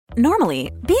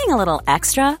Normally, being a little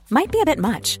extra might be a bit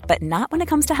much, but not when it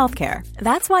comes to healthcare.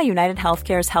 That's why United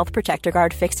Healthcare's Health Protector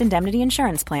Guard fixed indemnity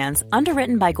insurance plans,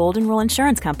 underwritten by Golden Rule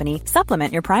Insurance Company,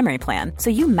 supplement your primary plan so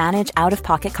you manage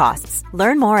out-of-pocket costs.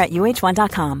 Learn more at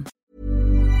uh1.com.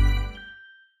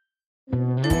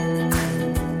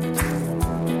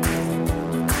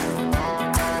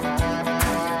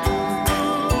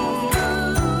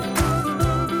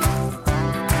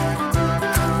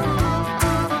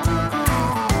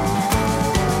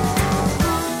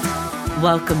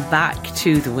 Welcome back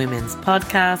to the Women's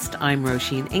Podcast. I'm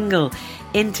Roisin Ingle.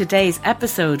 In today's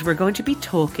episode, we're going to be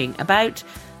talking about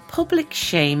public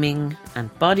shaming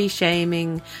and body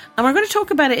shaming, and we're going to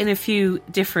talk about it in a few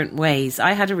different ways.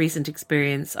 I had a recent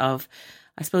experience of,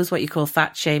 I suppose, what you call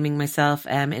fat shaming myself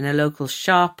in a local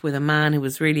shop with a man who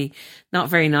was really not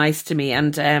very nice to me,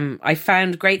 and I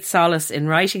found great solace in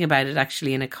writing about it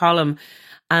actually in a column.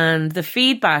 And the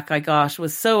feedback I got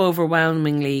was so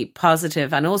overwhelmingly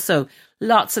positive, and also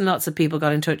lots and lots of people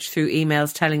got in touch through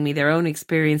emails telling me their own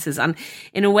experiences, and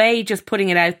in a way just putting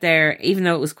it out there, even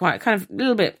though it was quite kind of a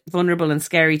little bit vulnerable and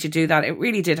scary to do that, it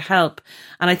really did help.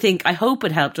 And I hope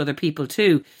it helped other people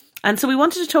too. And so we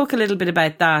wanted to talk a little bit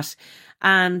about that.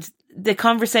 And the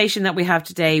conversation that we have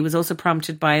today was also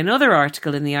prompted by another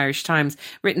article in the Irish Times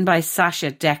written by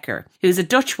Sacha Dekker, who's a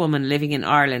Dutch woman living in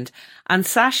Ireland. And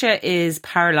Sacha is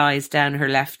paralysed down her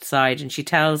left side, and she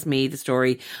tells me the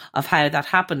story of how that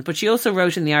happened. But she also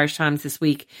wrote in the Irish Times this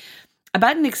week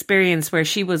about an experience where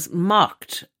she was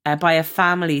mocked by a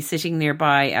family sitting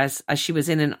nearby as she was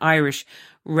in an Irish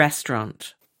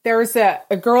restaurant. There's a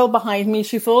girl behind me.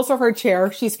 She falls off her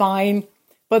chair. She's fine.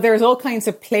 But there's all kinds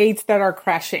of plates that are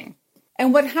crashing.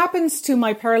 And what happens to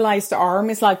my paralysed arm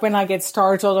is like when I get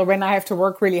startled or when I have to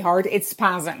work really hard, it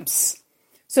spasms.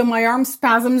 So my arm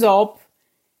spasms up,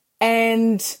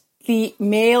 and the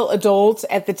male adult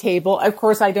at the table, of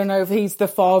course, I don't know if he's the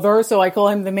father, so I call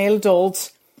him the male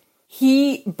adult.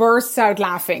 He bursts out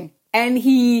laughing, and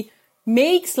he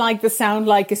makes like the sound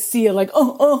like a seal, like,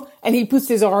 oh, and he puts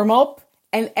his arm up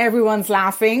and everyone's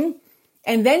laughing.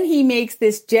 And then he makes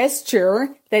this gesture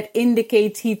that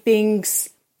indicates he thinks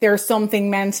there's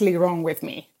something mentally wrong with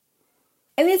me.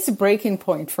 And it's a breaking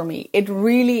point for me. It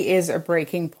really is a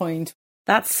breaking point.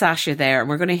 That's Sacha there, and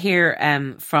we're going to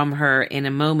hear from her in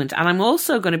a moment. And I'm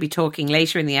also going to be talking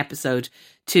later in the episode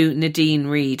to Nadine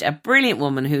Reid, a brilliant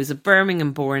woman who's a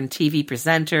Birmingham-born TV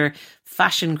presenter,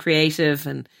 fashion creative,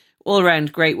 and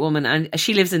all-round great woman. And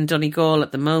she lives in Donegal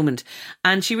at the moment.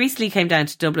 And she recently came down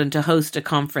to Dublin to host a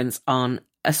conference on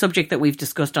a subject that we've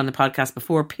discussed on the podcast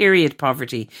before, period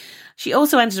poverty. She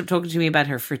also ended up talking to me about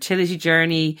her fertility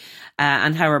journey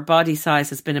and how her body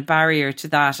size has been a barrier to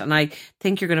that. And I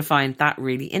think you're going to find that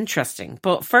really interesting.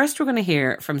 But first, we're going to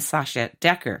hear from Sacha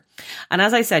Dekker. And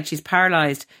as I said, she's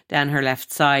paralysed down her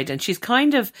left side, and she's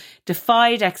kind of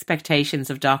defied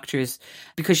expectations of doctors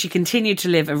because she continued to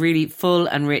live a really full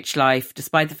and rich life,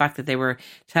 despite the fact that they were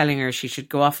telling her she should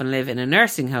go off and live in a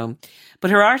nursing home.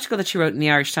 But her article that she wrote in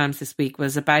the Irish Times this week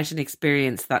was about an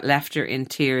experience that left her in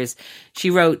tears.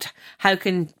 She wrote, "How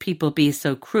can people be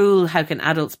so cruel? How can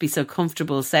adults be so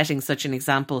comfortable setting such an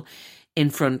example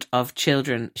in front of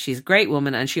children?" She's a great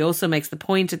woman, and she also makes the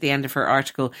point at the end of her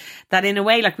article that in a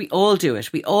way, like, we all do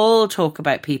it. We all talk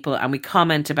about people and we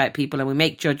comment about people and we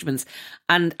make judgments.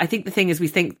 And I think the thing is, we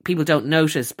think people don't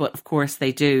notice, but of course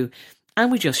they do. And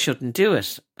we just shouldn't do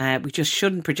it. We just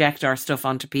shouldn't project our stuff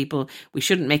onto people. We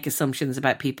shouldn't make assumptions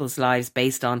about people's lives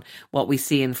based on what we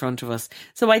see in front of us.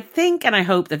 So I think and I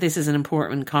hope that this is an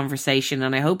important conversation,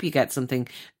 and I hope you get something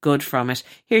good from it.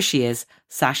 Here she is,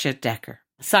 Sacha Dekker.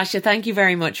 Sacha, thank you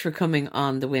very much for coming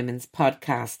on the Women's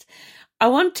Podcast. I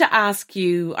want to ask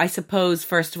you, I suppose,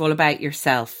 first of all, about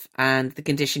yourself and the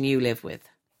condition you live with.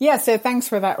 Yeah, so thanks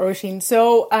for that, Roisin.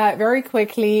 So very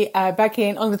quickly, back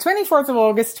on the 24th of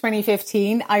August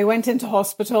 2015, I went into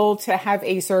hospital to have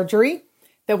a surgery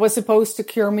that was supposed to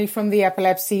cure me from the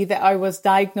epilepsy that I was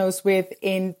diagnosed with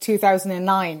in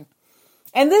 2009.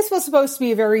 And this was supposed to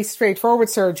be a very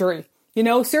straightforward surgery. You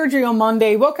know, surgery on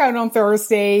Monday, walk out on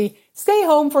Thursday, stay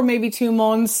home for maybe 2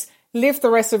 months, live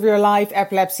the rest of your life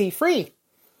epilepsy free.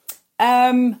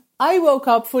 I woke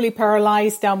up fully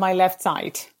paralyzed down my left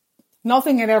side.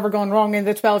 Nothing had ever gone wrong in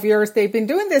the 12 years they've been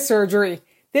doing this surgery.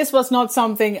 This was not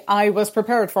something I was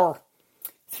prepared for.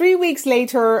 3 weeks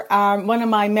later, one of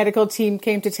my medical team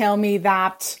came to tell me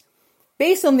that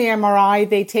based on the MRI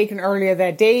they'd taken earlier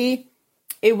that day,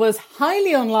 it was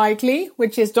highly unlikely,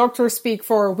 which is doctor speak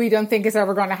for we don't think it's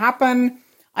ever going to happen,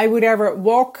 I would ever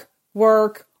walk,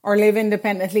 work or live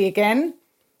independently again.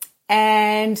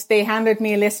 And they handed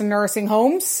me a list of nursing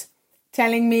homes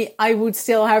telling me I would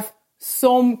still have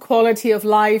some quality of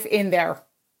life in there.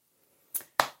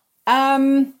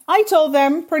 I told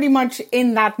them pretty much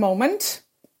in that moment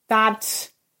that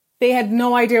they had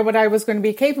no idea what I was going to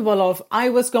be capable of. I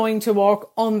was going to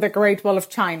walk on the Great Wall of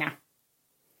China.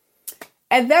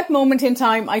 At that moment in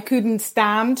time, I couldn't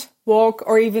stand, walk,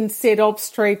 or even sit up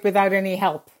straight without any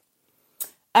help.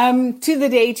 To the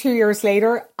day, 2 years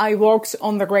later, I walked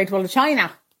on the Great Wall of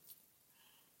China.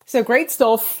 So great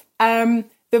stuff. The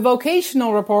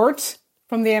vocational report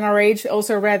from the NRH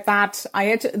also read that.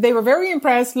 They were very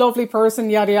impressed, lovely person,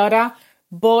 yada yada,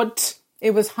 but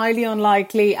it was highly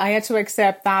unlikely. I had to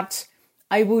accept that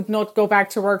I would not go back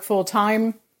to work full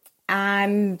time,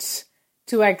 and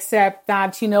to accept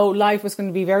that, life was going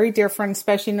to be very different,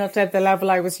 especially not at the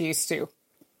level I was used to.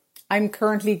 I'm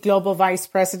currently Global Vice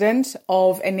President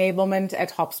of Enablement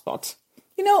at HubSpot.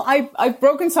 I've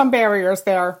broken some barriers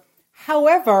there.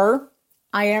 However,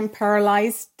 I am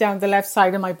paralyzed down the left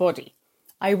side of my body.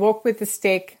 I walk with a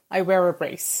stick. I wear a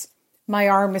brace. My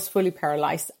arm is fully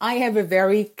paralyzed. I have a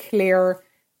very clear,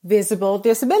 visible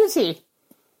disability.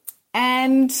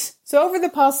 And so over the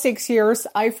past 6 years,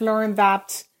 I've learned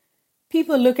that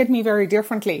people look at me very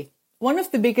differently. One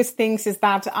of the biggest things is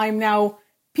that I'm now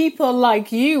people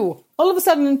like you. All of a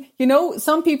sudden,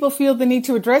 some people feel the need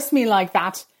to address me like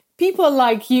that. People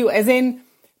like you, as in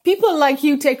people like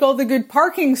you take all the good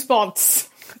parking spots.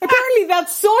 Apparently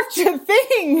that's such a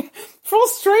thing.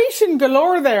 Frustration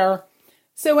galore there.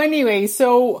 So anyway,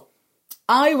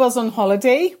 I was on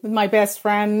holiday with my best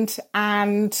friend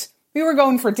and we were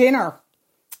going for dinner.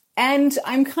 And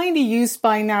I'm kind of used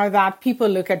by now that people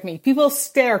look at me. People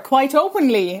stare quite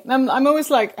openly. I'm always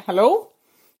like, hello?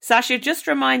 Sacha, just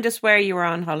remind us where you were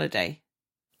on holiday.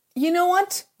 You know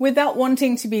what? Without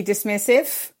wanting to be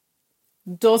dismissive,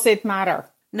 does it matter?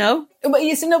 No. But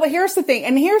here's the thing.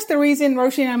 And here's the reason,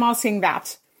 Roisin, I'm asking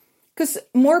that. Because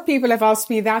more people have asked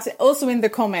me that also in the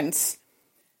comments.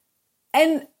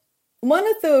 And one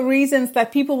of the reasons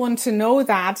that people want to know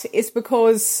that is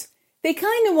because they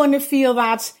kind of want to feel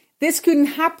that this couldn't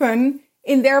happen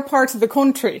in their part of the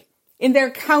country, in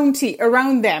their county,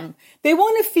 around them. They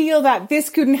want to feel that this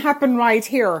couldn't happen right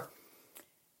here.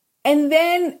 And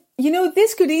then,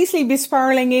 this could easily be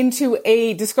spiraling into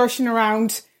a discussion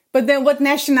around, but then what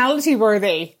nationality were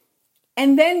they?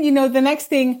 And then, the next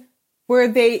thing, were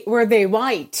they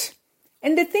white?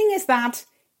 And the thing is that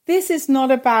this is not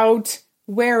about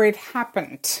where it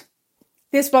happened.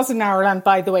 This was in Ireland,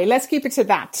 by the way. Let's keep it to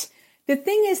that. The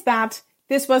thing is that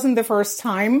this wasn't the first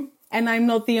time, and I'm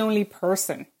not the only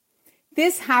person.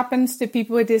 This happens to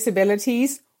people with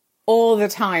disabilities all the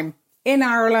time, in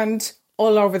Ireland,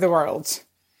 all over the world.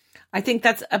 I think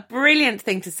that's a brilliant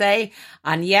thing to say.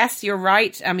 And yes, you're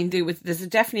right. I mean, there's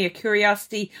definitely a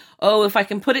curiosity. Oh, if I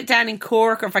can put it down in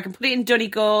Cork, or if I can put it in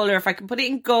Donegal, or if I can put it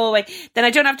in Galway, then I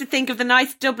don't have to think of the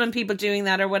nice Dublin people doing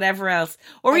that or whatever else.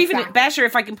 Or even better,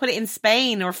 if I can put it in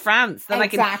Spain or France, then I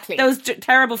can, those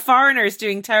terrible foreigners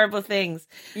doing terrible things.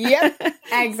 Yep,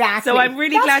 exactly. So I'm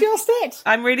really glad. That's just it.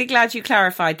 I'm really glad you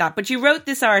clarified that. But you wrote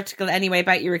this article anyway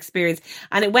about your experience,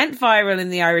 and it went viral in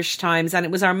the Irish Times, and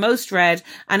it was our most read,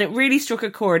 and it really struck a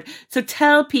chord. So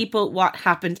tell people what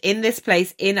happened in this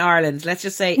place in Ireland. Let's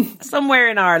just say somewhere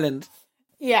in Ireland.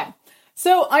 Yeah.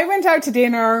 So I went out to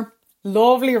dinner,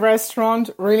 lovely restaurant,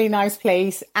 really nice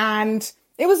place. And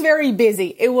it was very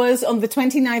busy. It was on the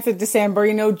 29th of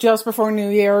December, just before New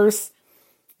Year's.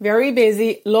 Very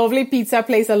busy. Lovely pizza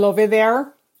place. I love it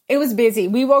there. It was busy.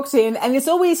 We walked in and it's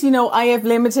always, I have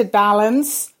limited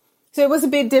balance. So it was a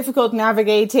bit difficult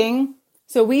navigating.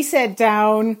 So we sat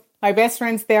down. My best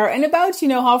friend's there, and about,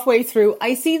 halfway through,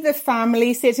 I see the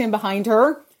family sitting behind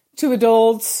her, 2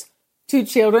 adults, 2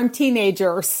 children,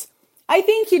 teenagers. I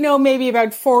think, maybe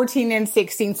about 14 and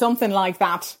 16, something like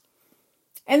that.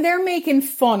 And they're making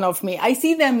fun of me. I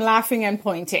see them laughing and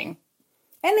pointing.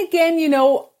 And again,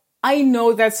 I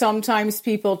know that sometimes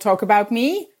people talk about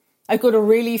me. I've got a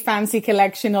really fancy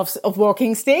collection of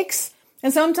walking sticks,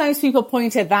 and sometimes people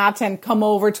point at that and come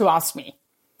over to ask me.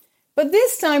 But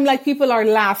this time, people are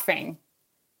laughing.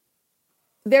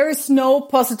 There is no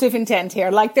positive intent here.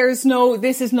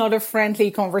 This is not a friendly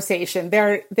conversation.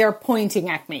 They're pointing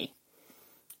at me.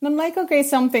 And I'm like, okay,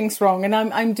 something's wrong. And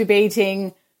I'm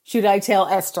debating, should I tell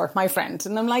Esther, my friend?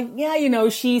 And I'm like, yeah,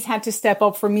 she's had to step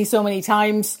up for me so many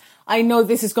times. I know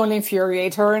this is going to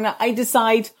infuriate her. And I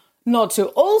decide not to.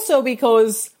 Also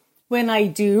because when I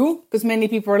do, because many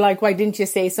people are like, why didn't you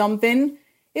say something?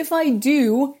 If I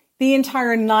do, the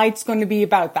entire night's going to be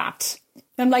about that.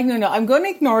 I'm like, no, I'm going to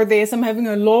ignore this. I'm having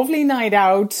a lovely night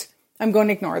out. I'm going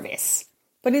to ignore this.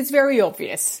 But it's very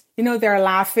obvious. They're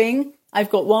laughing. I've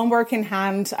got one work in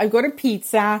hand. I've got a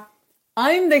pizza.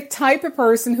 I'm the type of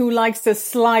person who likes to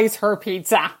slice her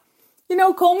pizza. You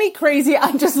know, call me crazy,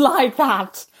 I'm just like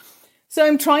that. So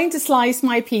I'm trying to slice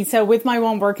my pizza with my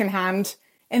one working hand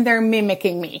and they're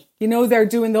mimicking me. You know, they're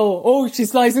doing the, oh,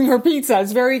 she's slicing her pizza.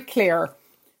 It's very clear.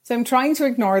 So I'm trying to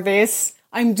ignore this.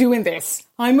 I'm doing this.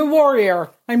 I'm a warrior.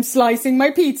 I'm slicing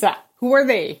my pizza. Who are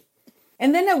they?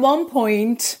 And then at one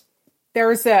point,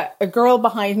 there's a girl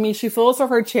behind me. She falls off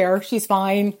her chair. She's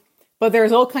fine. But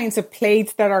there's all kinds of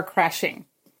plates that are crashing.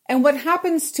 And what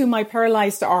happens to my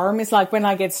paralyzed arm is like when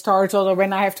I get startled or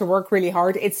when I have to work really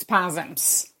hard, it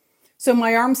spasms. So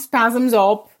my arm spasms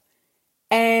up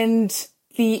and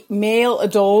the male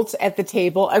adult at the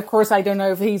table, of course, I don't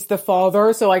know if he's the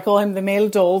father, so I call him the male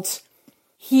adult.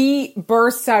 He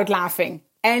bursts out laughing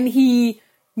and he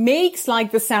makes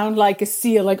like the sound like a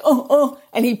seal, like, oh,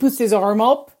 and he puts his arm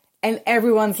up and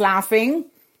everyone's laughing.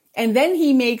 And then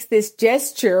he makes this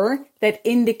gesture that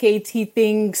indicates he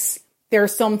thinks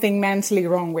there's something mentally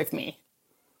wrong with me.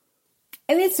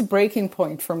 And it's a breaking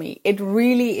point for me. It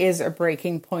really is a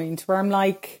breaking point where I'm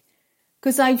like,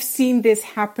 because I've seen this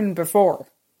happen before,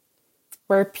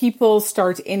 where people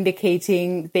start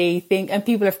indicating they think, and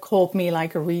people have called me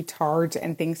like a retard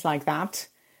and things like that.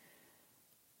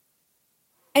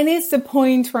 And it's the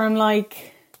point where I'm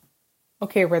like,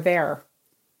 okay, we're there.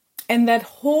 And that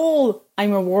whole,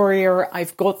 I'm a warrior,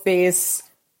 I've got this,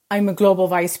 I'm a global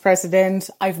vice president,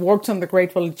 I've worked on the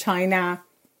Great Wall of China,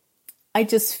 I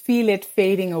just feel it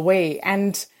fading away.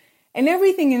 And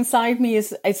everything inside me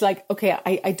is, it's like, okay,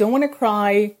 I don't want to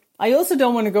cry. I also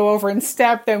don't want to go over and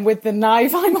stab them with the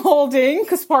knife I'm holding,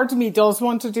 because part of me does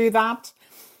want to do that.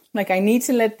 Like, I need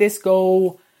to let this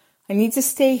go. I need to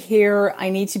stay here. I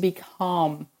need to be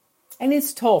calm. And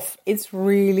it's tough. It's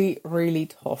really, really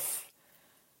tough.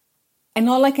 And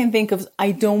all I can think of is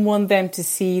I don't want them to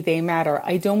see they matter.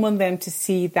 I don't want them to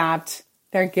see that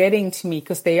they're getting to me,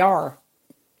 because they are.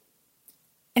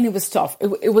 And it was tough.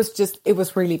 It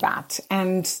was really bad.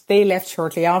 And they left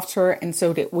shortly after, and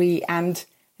so did we. And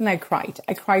I cried.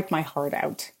 I cried my heart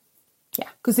out. Yeah,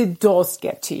 because it does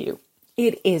get to you.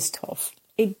 It is tough.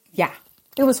 It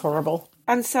was horrible.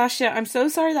 And Sacha, I'm so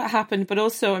sorry that happened, but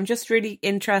also I'm just really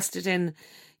interested in,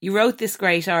 you wrote this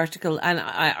great article, and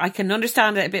I can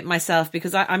understand it a bit myself,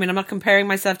 because I mean, I'm not comparing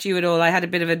myself to you at all. I had a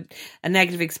bit of a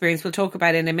negative experience. We'll talk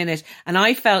about it in a minute. And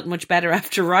I felt much better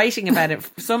after writing about it.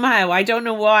 Somehow, I don't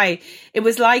know why. It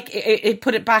was like it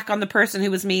put it back on the person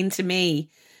who was mean to me,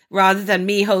 rather than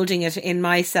me holding it in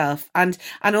myself. And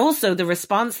also the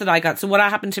response that I got. So what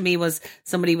happened to me was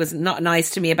somebody was not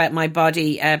nice to me about my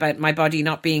body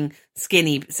not being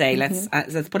skinny, say,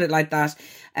 let's put it like that,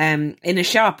 in a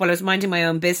shop while I was minding my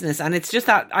own business. And it's just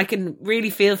that I can really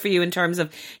feel for you in terms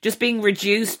of just being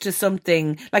reduced to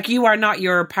something. Like, you are not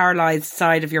your paralyzed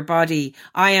side of your body.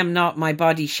 I am not my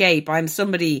body shape. I'm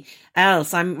somebody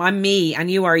else. I'm me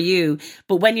and you are you.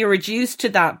 But when you're reduced to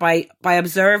that by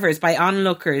observers, by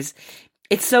onlookers,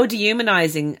 it's so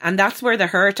dehumanizing. And that's where the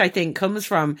hurt, I think, comes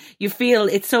from. You feel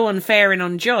it's so unfair and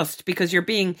unjust because you're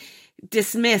being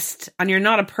dismissed and you're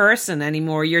not a person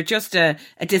anymore. You're just a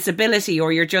disability,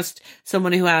 or you're just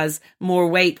someone who has more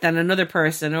weight than another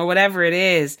person, or whatever it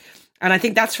is. And I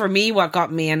think that's for me what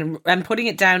got me, and putting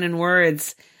it down in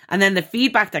words. And then the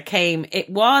feedback that came, it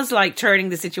was like turning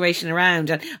the situation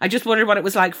around. And I just wondered what it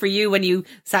was like for you when you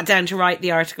sat down to write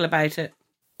the article about it.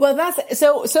 Well, that's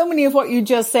so many of what you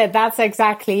just said. That's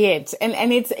exactly it.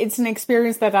 And it's an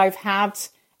experience that I've had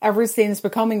ever since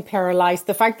becoming paralyzed.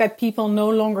 The fact that people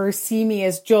no longer see me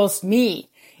as just me.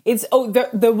 It's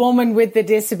the woman with the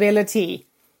disability.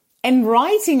 And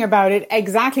writing about it,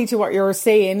 exactly to what you're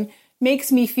saying,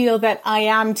 makes me feel that I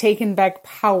am taking back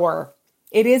power.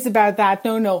 It is about that.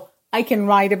 No, I can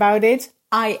write about it.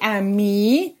 I am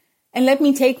me. And let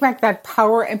me take back that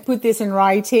power and put this in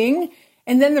writing.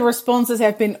 And then the responses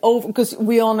have been over, because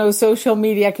we all know social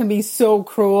media can be so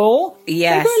cruel.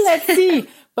 Yes. Like, well, let's see.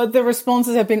 But the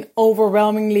responses have been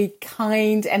overwhelmingly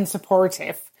kind and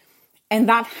supportive. And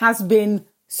that has been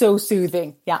so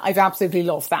soothing. Yeah, I've absolutely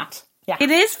loved that. Yeah.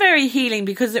 It is very healing,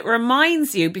 because it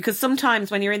reminds you, because sometimes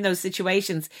when you're in those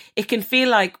situations, it can feel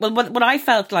like, well, what I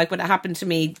felt like when it happened to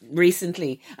me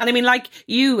recently. And I mean, like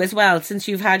you as well, since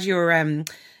you've had your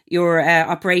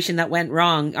operation that went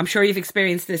wrong. I'm sure you've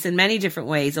experienced this in many different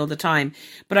ways all the time.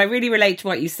 But I really relate to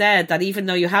what you said, that even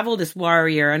though you have all this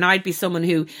warrior, and I'd be someone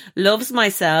who loves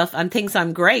myself and thinks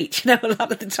I'm great, a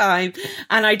lot of the time.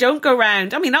 And I don't go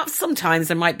around, I mean, not sometimes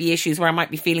there might be issues where I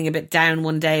might be feeling a bit down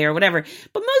one day or whatever.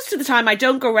 But most of the time I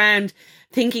don't go around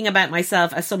thinking about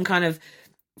myself as some kind of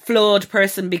flawed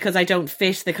person because I don't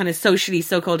fit the kind of socially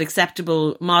so-called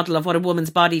acceptable model of what a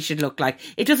woman's body should look like.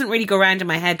 It doesn't really go around in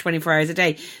my head 24 hours a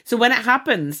day. So when it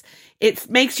happens, it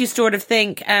makes you sort of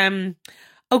think,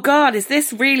 oh God, is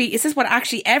this what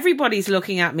actually everybody's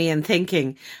looking at me and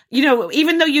thinking? You know,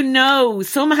 even though you know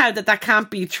somehow that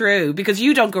can't be true because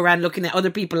you don't go around looking at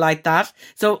other people like that.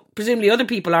 So presumably other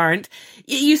people aren't.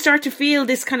 You start to feel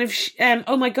this kind of,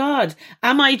 oh my God,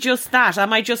 am I just that?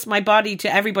 Am I just my body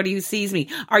to everybody who sees me?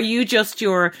 Are you just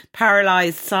your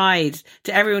paralyzed side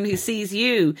to everyone who sees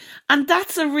you? And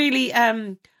that's a really,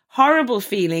 horrible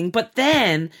feeling. But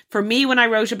then for me, when I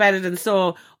wrote about it and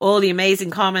saw all the amazing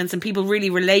comments and people really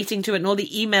relating to it and all the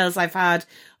emails I've had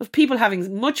of people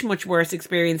having much, much worse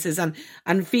experiences and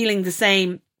feeling the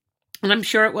same. And I'm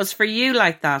sure it was for you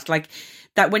like that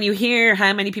when you hear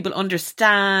how many people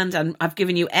understand and I've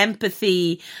given you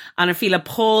empathy and I feel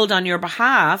appalled on your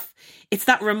behalf, it's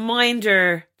that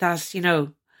reminder that, you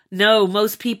know, no,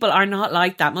 most people are not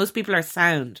like that. Most people are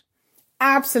sound.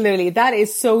 Absolutely. That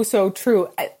is so, so true.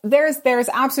 There's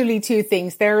absolutely two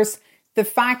things. There's the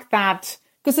fact that,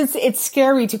 because it's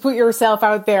scary to put yourself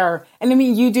out there. And I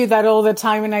mean, you do that all the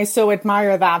time and I so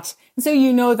admire that. And so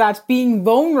you know that being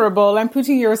vulnerable and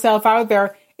putting yourself out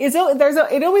there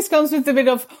it always comes with a bit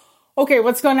of, okay,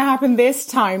 what's going to happen this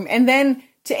time? And then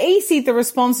to see the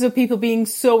responses of people being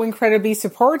so incredibly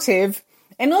supportive,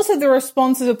 and also the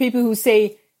responses of people who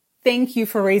say, thank you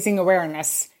for raising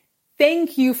awareness.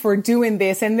 Thank you for doing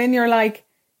this. And then you're like,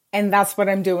 and that's what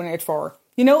I'm doing it for.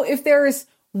 You know, if there's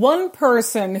one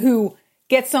person who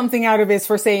gets something out of this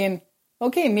for saying,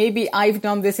 okay, maybe I've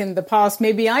done this in the past.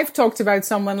 Maybe I've talked about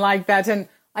someone like that and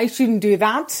I shouldn't do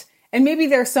that. And maybe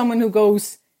there's someone who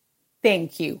goes,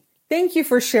 thank you. Thank you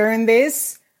for sharing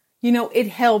this. You know, it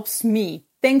helps me.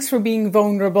 Thanks for being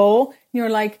vulnerable. You're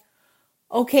like,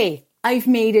 okay, I've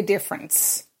made a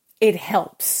difference. It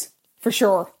helps for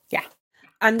sure. Yeah.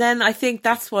 And then I think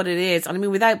that's what it is. And I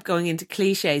mean, without going into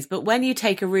cliches, but when you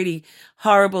take a really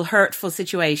horrible, hurtful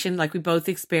situation like we both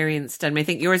experienced, and I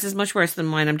think yours is much worse than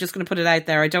mine. I'm just going to put it out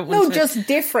there. I don't want to... No, just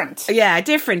different. Yeah,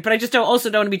 different. But I just don't want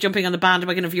to be jumping on the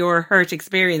bandwagon of your hurt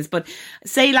experience. But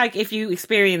say like if you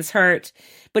experience hurt,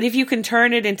 but if you can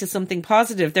turn it into something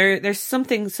positive, there's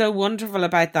something so wonderful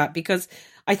about that, because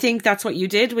I think that's what you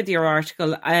did with your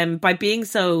article, by being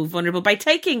so vulnerable, by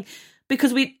taking...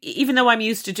 Because even though I'm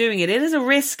used to doing it, it is a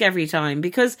risk every time,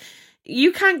 because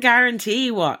you can't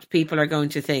guarantee what people are going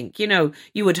to think. You know,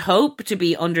 you would hope to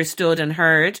be understood and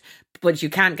heard, but you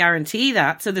can't guarantee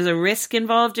that. So there's a risk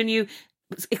involved in you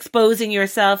exposing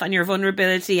yourself and your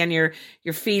vulnerability and your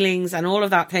feelings and all of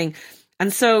that thing.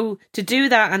 And so to do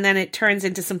that, and then it turns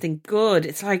into something good,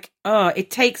 it's like, oh, it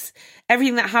takes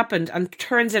everything that happened and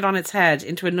turns it on its head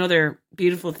into another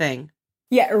beautiful thing.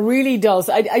 Yeah, it really does.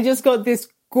 I just got this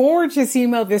gorgeous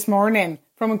email this morning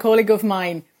from a colleague of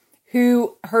mine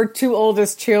who her two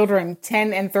oldest children,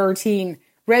 10 and 13,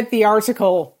 read the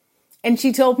article. And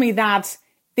she told me that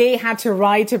they had to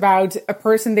write about a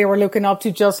person they were looking up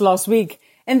to just last week.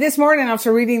 And this morning,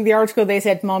 after reading the article, they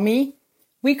said, Mommy,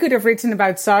 we could have written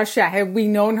about Sacha had we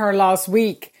known her last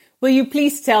week. Will you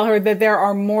please tell her that there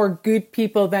are more good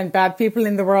people than bad people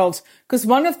in the world? Because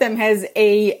one of them has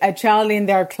a child in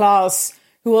their class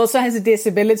who also has a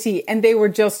disability, and they were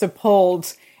just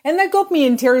appalled. And that got me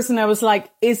in tears, and I was like,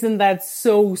 isn't that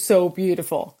so, so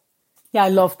beautiful? Yeah, I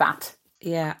love that.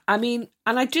 Yeah, I mean,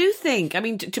 and I do think,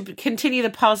 to continue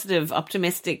the positive,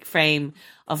 optimistic frame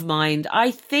of mind, I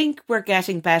think we're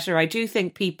getting better. I do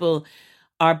think people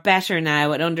are better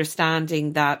now at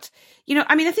understanding that, you know,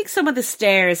 I mean, I think some of the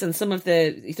stares and some of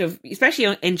the, sort of,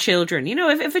 especially in children, you know,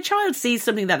 if a child sees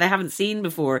something that they haven't seen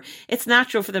before, it's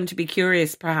natural for them to be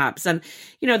curious, perhaps. And,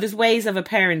 you know, there's ways of a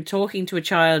parent talking to a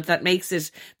child that makes it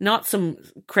not some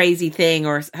crazy thing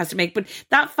or has to make, but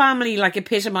that family like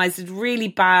epitomized really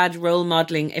bad role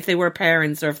modeling if they were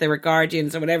parents or if they were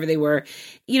guardians or whatever they were,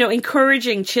 you know,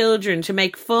 encouraging children to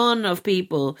make fun of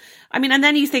people. I mean, and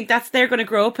then you think they're going to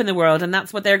grow up in the world and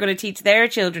that's what they're going to teach their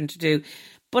children to do.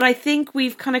 But I think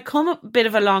we've kind of come a bit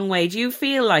of a long way. Do you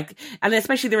feel like, and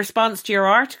especially the response to your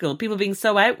article, people being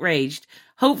so outraged,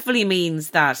 hopefully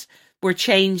means that we're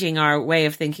changing our way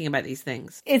of thinking about these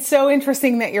things? It's so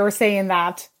interesting that you're saying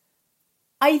that.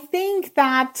 I think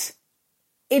that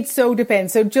it so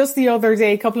depends. So just the other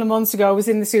day, a couple of months ago, I was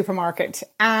in the supermarket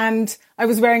and I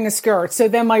was wearing a skirt. So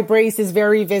then my brace is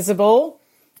very visible.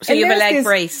 So you have a leg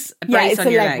brace. Yeah, it's a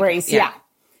leg brace. Yeah.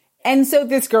 And so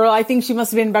this girl, I think she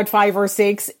must have been about 5 or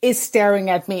 6, is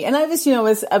staring at me. And I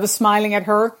was, I was smiling at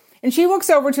her. And she walks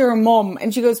over to her mum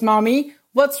and she goes, Mommy,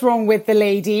 what's wrong with the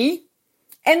lady?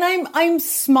 And I'm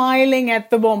smiling at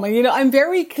the woman. You know, I'm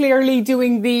very clearly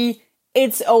doing the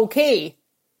it's okay.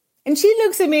 And she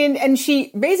looks at me and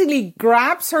she basically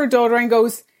grabs her daughter and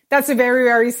goes, that's a very,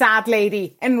 very sad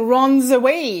lady, and runs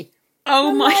away.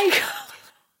 Oh my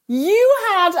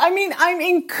God. I'm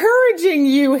encouraging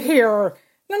you here. And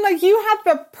I'm like, you had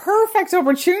the perfect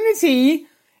opportunity.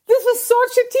 This was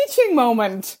such a teaching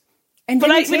moment. And but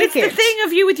it's the thing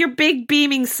of you with your big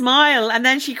beaming smile, and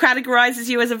then she categorizes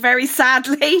you as a very sad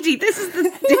lady. This is the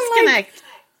disconnect.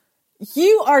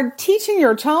 You are teaching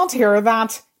your child here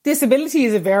that disability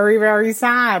is very, very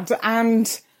sad.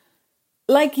 And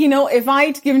if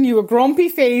I'd given you a grumpy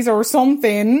face or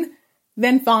something,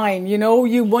 then fine,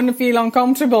 you wouldn't feel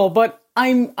uncomfortable. But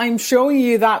I'm showing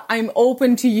you that I'm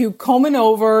open to you coming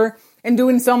over and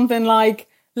doing something like,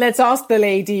 let's ask the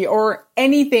lady or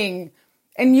anything.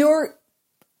 And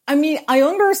I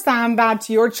understand that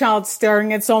your child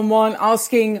staring at someone,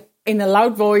 asking in a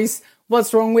loud voice,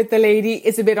 what's wrong with the lady,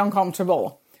 is a bit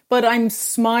uncomfortable. But I'm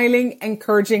smiling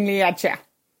encouragingly at you.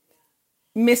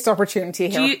 Missed opportunity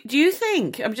here. Do you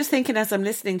think, I'm just thinking as I'm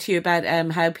listening to you about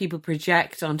how people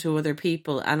project onto other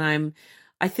people, and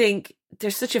I think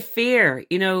there's such a fear,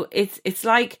 it's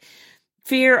like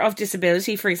fear of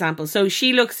disability, for example. So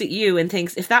she looks at you and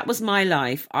thinks, if that was my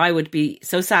life, I would be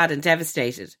so sad and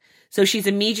devastated. So she's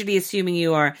immediately assuming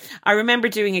you are. I remember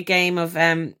doing a game of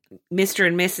Mr.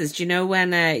 and Mrs. Do you know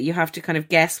when you have to kind of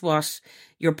guess what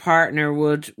your partner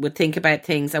would think about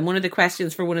things? And one of the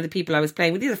questions for one of the people I was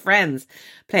playing with, these are friends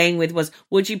playing with, was,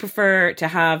 would you prefer to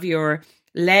have your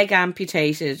leg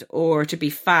amputated or to be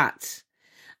fat?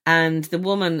 And the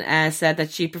woman said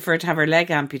that she preferred to have her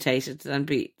leg amputated and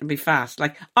be fat.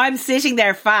 Like, I'm sitting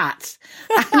there fat.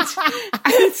 And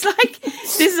it's like,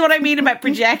 this is what I mean about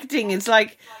projecting. It's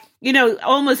like,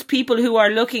 almost people who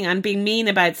are looking and being mean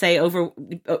about, say, over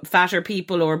fatter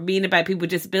people or mean about people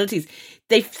with disabilities,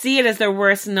 they see it as their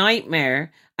worst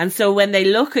nightmare. And so when they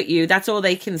look at you, that's all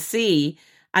they can see.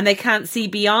 And they can't see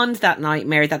beyond that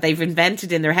nightmare that they've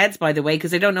invented in their heads, by the way,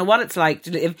 because they don't know what it's like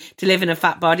to live in a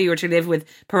fat body or to live with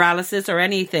paralysis or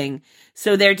anything.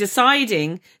 So they're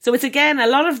deciding. So it's, again, a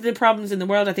lot of the problems in the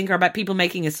world, I think, are about people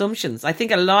making assumptions. I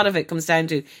think a lot of it comes down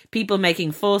to people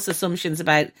making false assumptions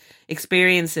about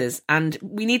experiences. And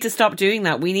we need to stop doing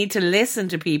that. We need to listen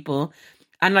to people.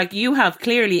 And like, you have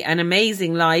clearly an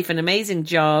amazing life, an amazing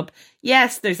job.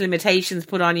 Yes, there's limitations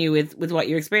put on you with what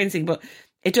you're experiencing, but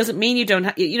it doesn't mean you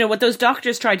don't what those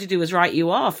doctors try to do is write you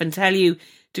off and tell you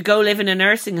to go live in a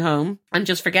nursing home and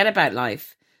just forget about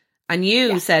life. And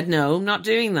you said, no, I'm not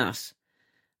doing that.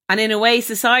 And in a way,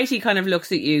 society kind of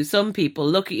looks at you. Some people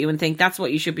look at you and think that's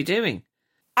what you should be doing.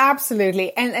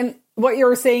 Absolutely. And what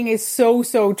you're saying is so,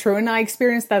 so true. And I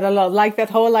experienced that a lot, like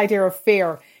that whole idea of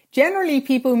fear. Generally,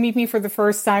 people who meet me for the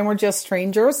first time or just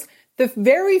strangers, the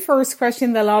very first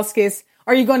question they'll ask is,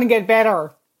 are you going to get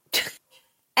better?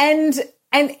 And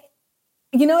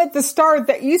at the start,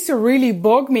 that used to really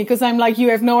bug me because I'm like, you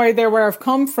have no idea where I've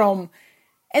come from.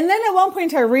 And then at one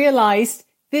point I realized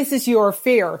this is your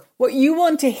fear. What you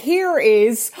want to hear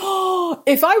is, oh,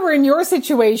 if I were in your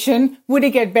situation, would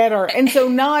it get better? And so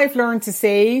now I've learned to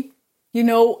say,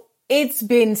 it's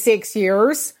been 6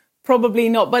 years, probably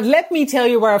not. But let me tell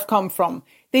you where I've come from.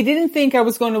 They didn't think I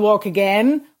was going to walk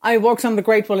again. I walked on the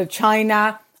Great Wall of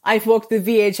China. I've walked the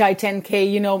VHI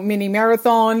 10K, mini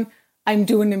marathon. I'm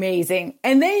doing amazing.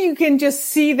 And then you can just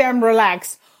see them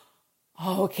relax.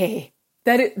 Oh, okay.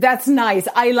 That's nice.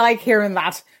 I like hearing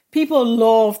that. People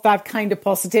love that kind of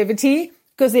positivity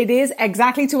because it is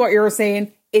exactly to what you're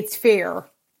saying. It's fair.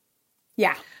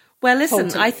 Yeah. Well, listen,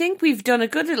 totally. I think we've done a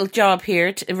good little job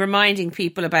here reminding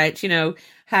people about,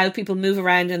 how people move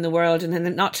around in the world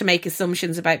and not to make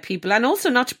assumptions about people and also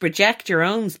not to project your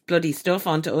own bloody stuff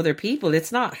onto other people.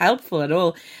 It's not helpful at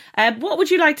all. What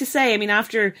would you like to say? I mean,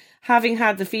 after having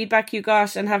had the feedback you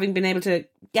got and having been able to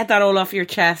get that all off your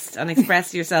chest and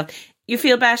express yourself, you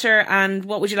feel better. And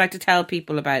what would you like to tell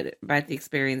people about the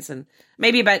experience and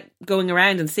maybe about going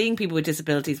around and seeing people with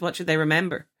disabilities? What should they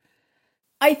remember?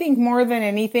 I think more than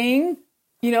anything,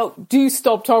 do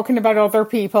stop talking about other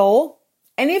people.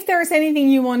 And if there's anything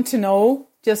you want to know,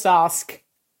 just ask.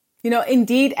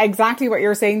 Indeed, exactly what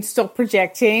you're saying, stop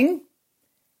projecting.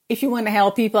 If you want to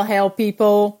help people, help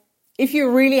people. If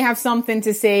you really have something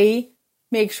to say,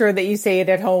 make sure that you say it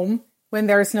at home when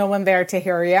there's no one there to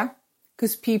hear you.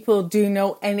 Because people do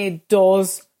know, and it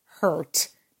does hurt.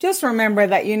 Just remember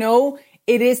that,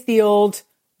 it is the old,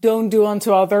 don't do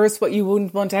unto others what you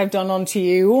wouldn't want to have done unto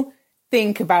you.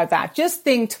 Think about that. Just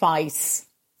think twice.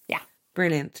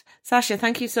 Brilliant. Sacha,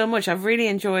 thank you so much. I've really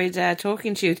enjoyed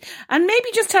talking to you. And maybe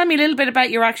just tell me a little bit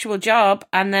about your actual job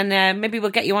and then maybe we'll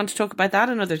get you on to talk about that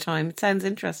another time. It sounds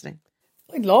interesting.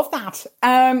 love that.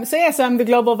 So I'm the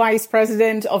Global Vice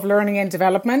President of Learning and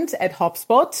Development at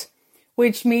HubSpot,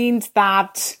 which means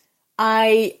that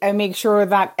I make sure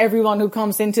that everyone who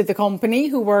comes into the company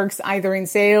who works either in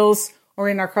sales or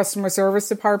in our customer service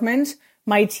department,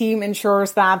 my team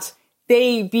ensures that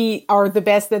they are the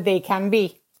best that they can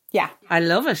be. Yeah. I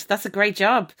love it. That's a great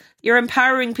job. You're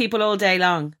empowering people all day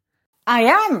long. I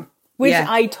am, which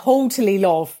I totally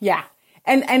love. Yeah.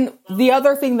 And the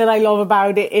other thing that I love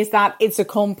about it is that it's a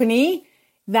company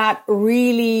that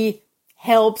really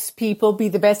helps people be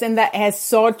the best and that has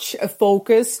such a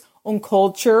focus on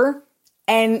culture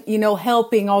and, you know,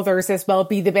 helping others as well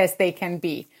be the best they can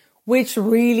be, which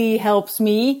really helps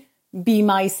me be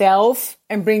myself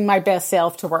and bring my best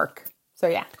self to work. So,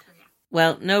 yeah.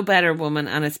 Well, no better woman.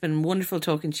 And it's been wonderful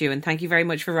talking to you. And thank you very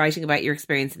much for writing about your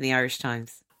experience in the Irish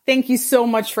Times. Thank you so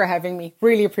much for having me.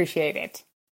 Really appreciate it.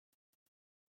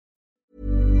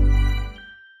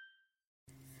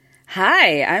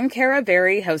 Hi, I'm Cara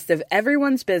Berry, host of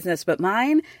Everyone's Business But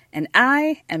Mine, and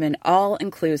I am an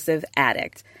all-inclusive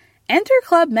addict. Enter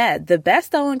Club Med, the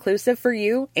best all-inclusive for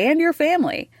you and your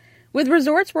family. With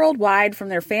resorts worldwide, from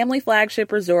their family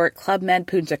flagship resort, Club Med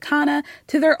Punta Cana,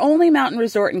 to their only mountain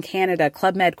resort in Canada,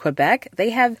 Club Med Quebec, they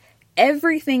have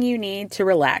everything you need to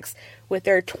relax. With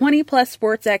their 20-plus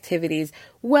sports activities,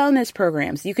 wellness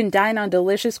programs, you can dine on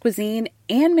delicious cuisine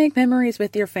and make memories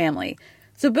with your family.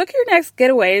 So book your next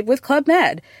getaway with Club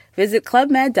Med. Visit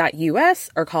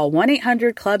clubmed.us or call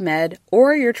 1-800-CLUB-MED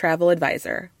or your travel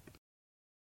advisor.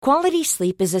 Quality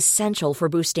sleep is essential for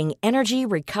boosting energy,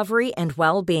 recovery, and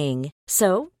well-being.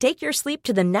 So, take your sleep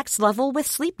to the next level with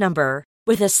Sleep Number.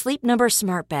 With a Sleep Number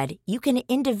smart bed, you can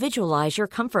individualize your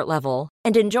comfort level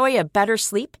and enjoy a better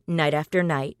sleep night after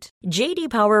night. J.D.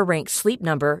 Power ranks Sleep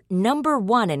Number number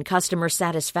 1 in customer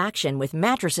satisfaction with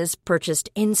mattresses purchased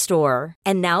in-store.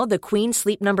 And now the Queen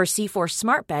Sleep Number C4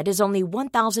 smart bed is only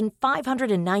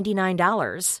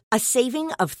 $1,599, a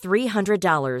saving of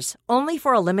 $300, only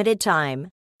for a limited time.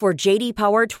 For J.D.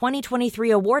 Power 2023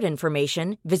 award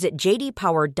information, visit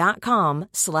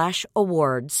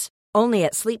jdpower.com/awards. Only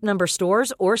at Sleep Number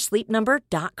stores or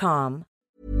sleepnumber.com.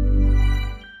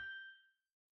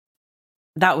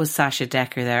 That was Sacha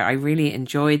Dekker there. I really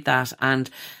enjoyed that. And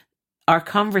our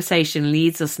conversation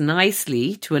leads us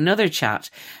nicely to another chat,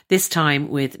 this time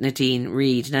with Nadine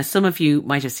Reid. Now, some of you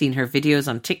might have seen her videos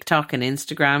on TikTok and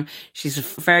Instagram. She's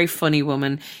a very funny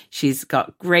woman. She's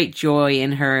got great joy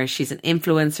in her. She's an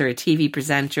influencer, a TV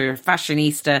presenter,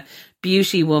 fashionista,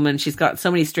 beauty woman. She's got so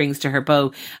many strings to her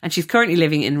bow, and she's currently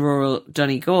living in rural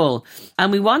Donegal.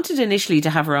 And we wanted initially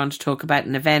to have her on to talk about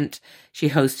an event she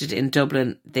hosted in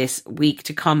Dublin this week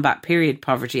to combat period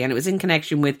poverty. And it was in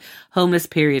connection with Homeless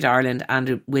Period Ireland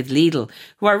and with Lidl,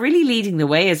 who are really leading the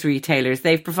way as retailers.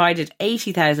 They've provided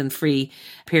 80,000 free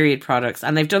period products,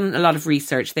 and they've done a lot of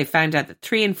research. They found out that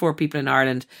 3 in 4 people in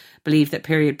Ireland believe that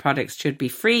period products should be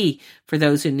free for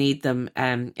those who need them.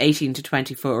 18 to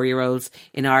 24-year-olds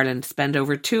in Ireland spend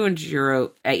over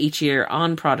 €200 each year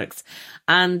on products.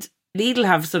 And Lidl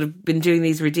have sort of been doing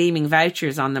these redeeming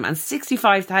vouchers on them, and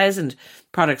 65,000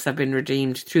 products have been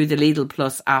redeemed through the Lidl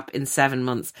Plus app in 7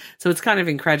 months. So it's kind of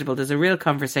incredible. There's a real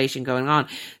conversation going on.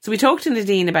 So we talked to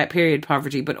Nadine about period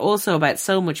poverty, but also about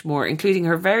so much more, including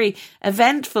her very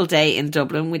eventful day in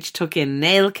Dublin, which took in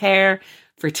nail care,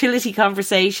 fertility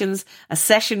conversations, a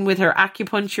session with her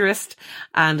acupuncturist,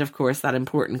 and of course that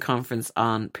important conference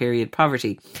on period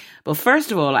poverty. But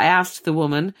first of all, I asked the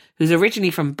woman, who's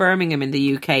originally from Birmingham in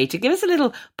the UK, to give us a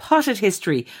little potted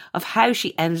history of how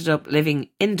she ended up living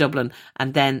in Dublin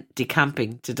and then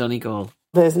decamping to Donegal.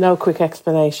 There's no quick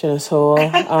explanation at all.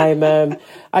 I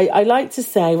like to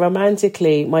say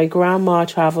romantically, my grandma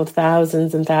travelled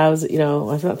thousands and thousands,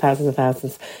 not thousands and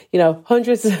thousands,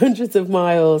 hundreds and hundreds of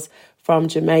miles from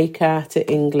Jamaica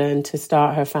to England to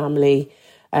start her family,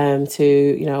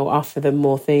 to offer them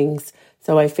more things.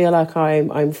 So I feel like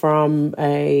I'm from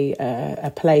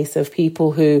a place of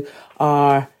people who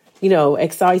are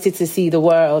excited to see the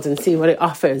world and see what it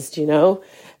offers. So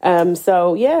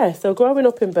growing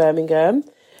up in Birmingham,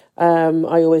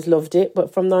 I always loved it.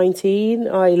 But from 19,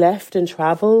 I left and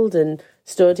travelled and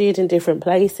studied in different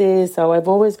places. So I've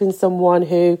always been someone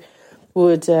who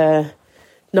would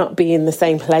not be in the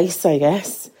same place, I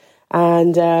guess.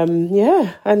 And and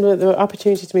the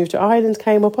opportunity to move to Ireland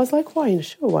came up. I was like, why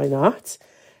not?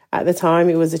 At the time,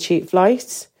 it was a cheap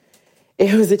flight.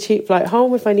 It was a cheap flight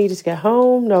home if I needed to get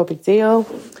home, no big deal.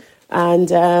 And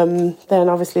then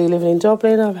obviously living in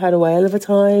Dublin, I've had a whale of a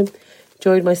time.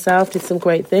 Enjoyed myself, did some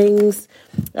great things.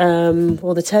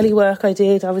 All the telework I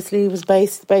did obviously was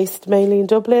based mainly in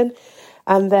Dublin.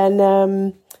 And then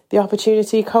the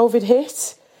opportunity, COVID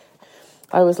hit.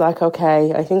 I was like,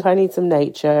 okay, I think I need some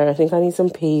nature. I think I need some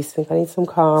peace. I think I need some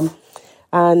calm.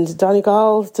 And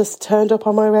Donegal just turned up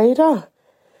on my radar.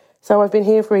 So I've been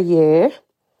here for a year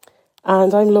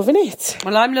and I'm loving it.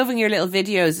 Well, I'm loving your little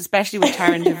videos, especially with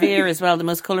Taryn DeVere as well, the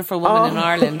most colourful woman in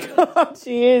Ireland. God,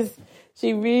 she is.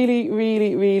 She really,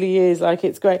 really, really is. Like,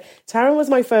 it's great. Taryn was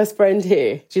my first friend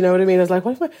here. Do you know what I mean? I was like,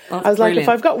 what if brilliant. if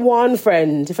I've got one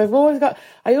friend,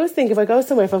 I always think if I go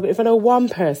somewhere, if I know one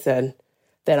person,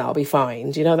 then I'll be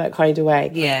fine. Do you know, that kind of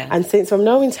way? Yeah. And since I'm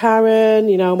knowing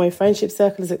Taryn, you know, my friendship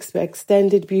circle has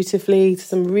extended beautifully to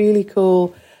some really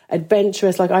cool,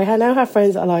 adventurous, like I now have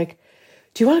friends that are like,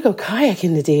 do you want to go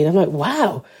kayaking, Nadine? I'm like,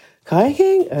 wow,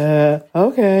 kayaking?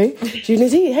 Okay. Hey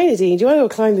Nadine, do you want to go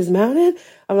climb this mountain?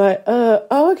 I'm like,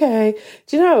 okay.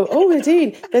 Do you know,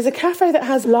 Nadine, there's a cafe that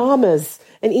has llamas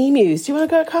and emus. Do you want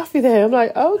to go to coffee there? I'm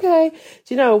like, okay.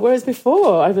 Do you know, whereas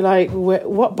before, I'd be like,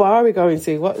 what bar are we going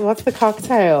to? What's the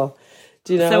cocktail?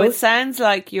 Do you know? So it sounds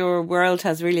like your world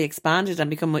has really expanded and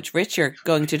become much richer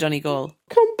going to Donegal.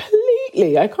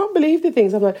 Completely. I can't believe the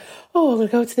things. I'm like, I'm going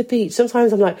to go to the beach.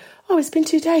 Sometimes I'm like, it's been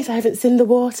 2 days. I haven't seen the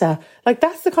water. Like,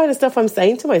 that's the kind of stuff I'm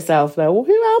saying to myself now. Well,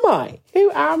 who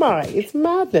am I? It's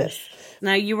madness.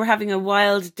 Now, you were having a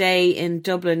wild day in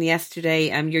Dublin yesterday.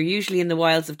 You're usually in the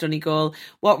wilds of Donegal.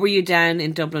 What were you down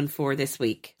in Dublin for this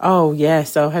week? Oh, yeah.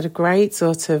 So I had a great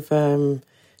sort of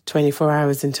 24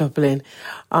 hours in Dublin.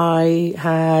 I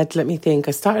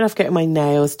started off getting my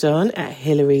nails done at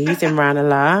Hillary's in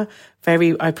Ranelagh.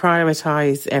 I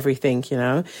prioritise everything, you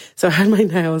know. So I had my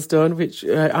nails done, which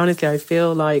honestly, I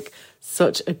feel like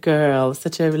such a girl,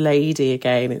 such a lady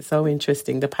again. It's so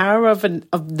interesting. The power of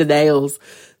the nails.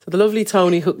 So the lovely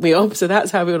Tony hooked me up. So that's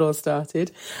how it all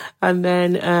started. And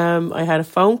then I had a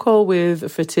phone call with a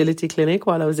fertility clinic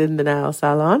while I was in the nail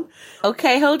salon.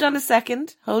 Okay, hold on a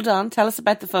second. Hold on. Tell us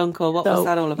about the phone call. What was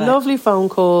that all about? Lovely phone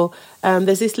call.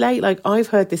 There's this lady, like I've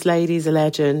heard this lady's a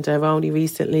legend. I've only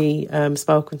recently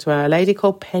spoken to her. A lady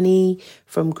called Penny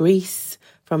from Greece,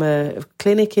 from a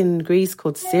clinic in Greece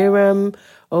called Serum.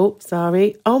 Oh,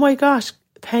 sorry. Oh my gosh.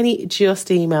 Penny just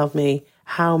emailed me.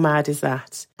 How mad is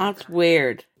that? That's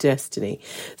weird. Destiny.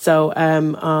 So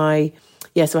I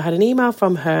had an email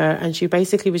from her and she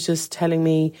basically was just telling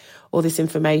me all this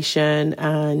information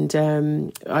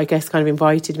and I guess kind of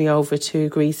invited me over to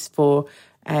Greece for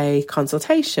a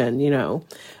consultation, you know.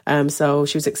 So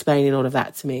she was explaining all of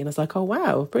that to me and I was like, oh,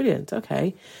 wow, brilliant.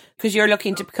 Okay. Because you're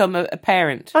looking to become a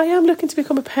parent. I am looking to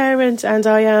become a parent and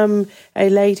I am a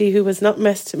lady who has not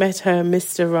met her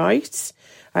Mr. Right.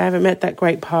 I haven't met that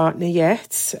great partner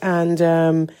yet,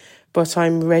 and but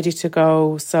I'm ready to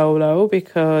go solo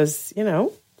because, you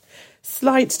know,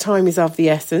 slight time is of the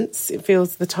essence.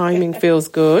 The timing feels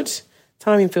good.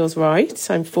 Timing feels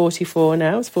right. I'm 44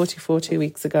 now. I was 44 2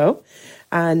 weeks ago.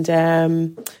 And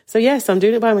so, yes, I'm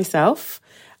doing it by myself.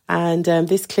 And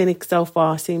this clinic so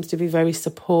far seems to be very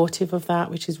supportive of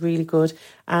that, which is really good,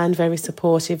 and very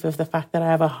supportive of the fact that I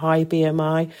have a high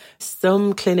BMI.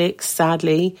 Some clinics,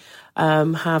 sadly,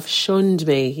 have shunned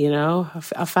me, you know.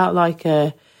 I felt like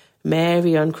a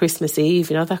Mary on Christmas Eve,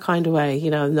 you know, that kind of way,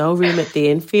 you know, no room at the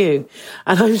inn for you.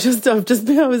 And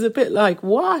I was a bit like,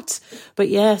 what? But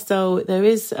yeah, so there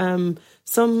is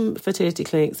some fertility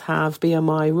clinics have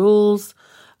BMI rules,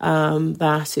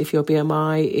 that if your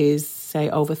BMI is, say,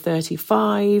 over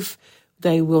 35,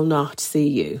 they will not see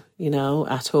you, you know,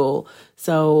 at all.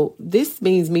 So this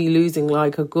means me losing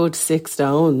like a good 6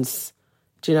 stones.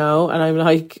 Do you know? And I'm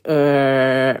like,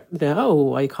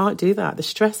 no, I can't do that. The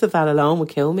stress of that alone would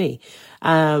kill me.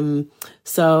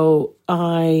 So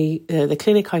the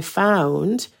clinic I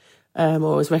found,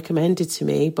 or was recommended to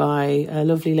me by a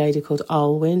lovely lady called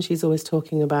Alwyn. She's always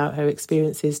talking about her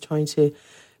experiences trying to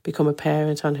become a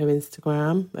parent on her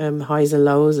Instagram, highs and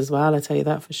lows as well. I tell you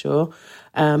that for sure.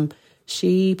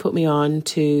 She put me on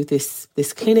to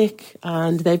this clinic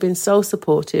and they've been so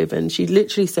supportive. And she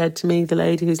literally said to me, the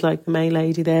lady who's like the main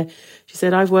lady there, she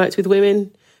said, I've worked with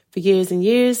women for years and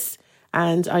years.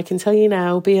 And I can tell you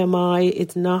now, BMI,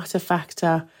 it's not a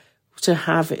factor to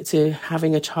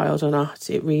having a child or not.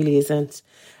 It really isn't.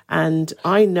 And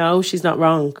I know she's not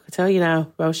wrong. I tell you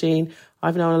now, Roisin,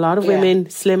 I've known a lot of women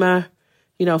slimmer,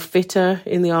 you know, fitter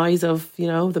in the eyes of, you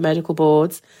know, the medical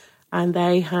boards. And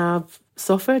they have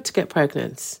suffered to get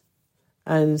pregnant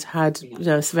and had, you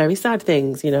know, very sad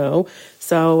things, you know.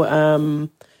 So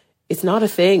it's not a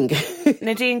thing.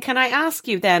 Nadine, can I ask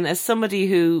you then, as somebody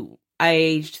who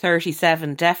aged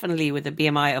 37, definitely with a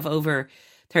BMI of over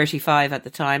 35 at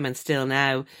the time and still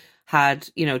now, had,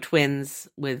 you know, twins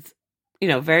with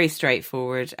very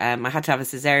straightforward. I had to have a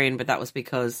cesarean, but that was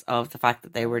because of the fact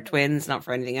that they were twins, not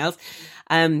for anything else.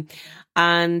 And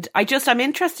I'm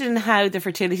interested in how the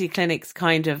fertility clinics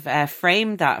kind of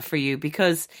frame that for you,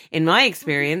 because in my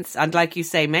experience, and like you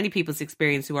say, many people's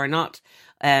experience who are not,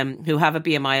 who have a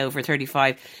BMI over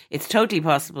 35, it's totally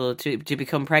possible to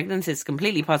become pregnant. It's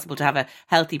completely possible to have a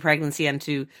healthy pregnancy and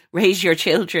to raise your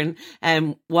children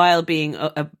while being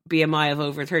a BMI of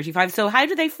over 35. So how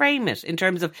do they frame it in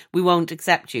terms of, we won't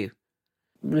accept you?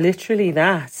 Literally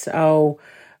that.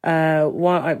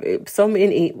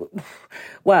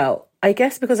 Well, I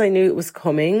guess because I knew it was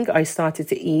coming, I started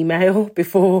to email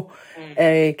before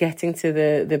getting to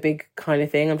the big kind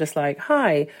of thing. I'm just like,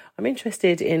 hi, I'm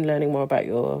interested in learning more about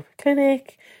your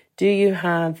clinic. Do you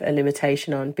have a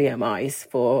limitation on BMIs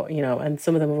for, and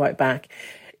some of them will write back,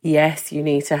 yes, you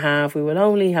need to have, we will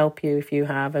only help you if you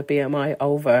have a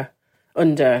BMI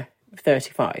under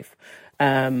 35.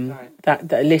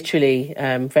 That literally,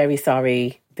 very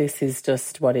sorry, this is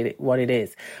just what it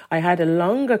is. I had a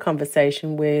longer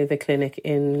conversation with a clinic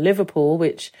in Liverpool,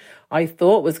 which I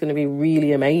thought was going to be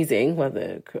really amazing. Well,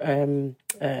 the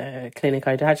clinic,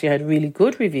 I'd actually had really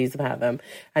good reviews about them,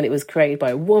 and it was created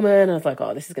by a woman. I was like,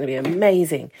 oh, this is going to be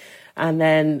amazing. And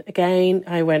then again,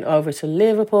 I went over to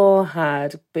Liverpool,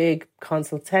 had big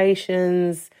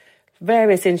consultations,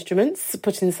 various instruments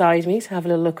put inside me to have a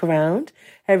little look around.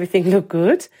 Everything looked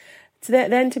good.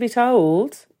 Then to be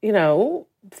told,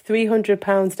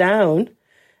 £300 down,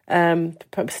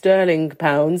 sterling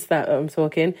pounds that I'm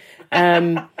talking,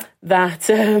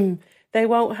 that they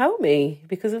won't help me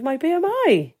because of my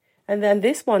BMI. And then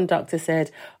this one doctor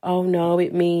said, oh no,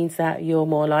 it means that you're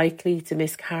more likely to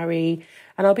miscarry.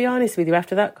 And I'll be honest with you,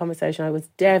 after that conversation, I was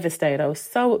devastated. I was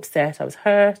so upset. I was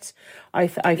hurt. I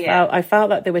felt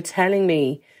that they were telling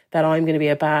me that I'm going to be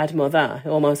a bad mother,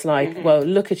 almost like, well,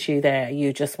 look at you there.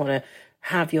 You just want to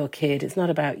have your kid. It's not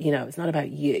about, it's not about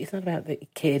you. It's not about the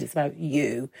kid. It's about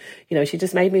you. She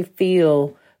just made me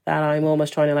feel that I'm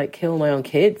almost trying to kill my own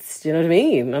kids. Do you know what I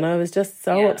mean? And I was just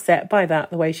so upset by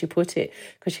that, the way she put it,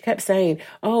 because she kept saying,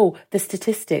 oh, the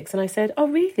statistics. And I said, oh,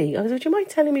 really? I was, would you mind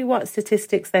telling me what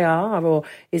statistics they are? Or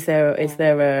is there is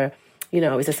there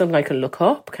something I can look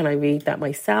up? Can I read that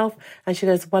myself? And she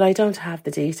goes, well, I don't have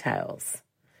the details.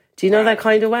 Do you know that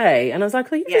kind of way? And I was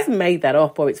like, well, you just made that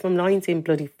up, or it's from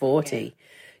 1940.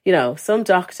 Some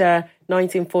doctor,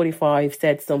 1945,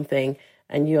 said something,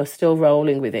 and you're still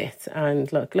rolling with it.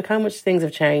 And look how much things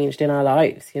have changed in our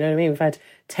lives. You know what I mean? We've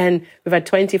had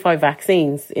 25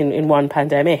 vaccines in one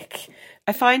pandemic.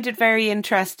 I find it very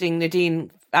interesting,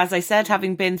 Nadine, as I said,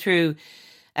 having been through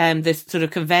this sort of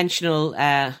conventional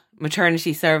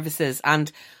maternity services,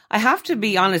 and I have to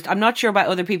be honest, I'm not sure about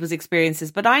other people's experiences,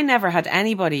 but I never had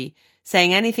anybody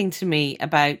saying anything to me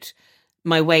about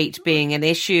my weight being an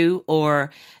issue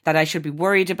or that I should be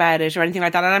worried about it or anything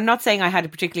like that. And I'm not saying I had a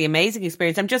particularly amazing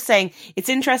experience. I'm just saying it's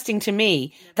interesting to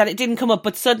me that it didn't come up,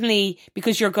 but suddenly,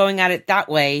 because you're going at it that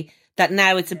way, that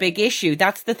now it's a big issue.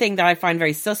 That's the thing that I find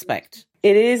very suspect.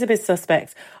 It is a bit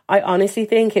suspect. I honestly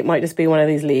think it might just be one of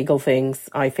these legal things.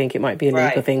 I think it might be a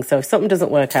legal thing. So if something doesn't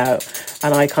work out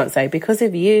and I can't say, because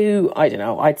of you, I don't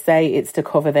know, I'd say it's to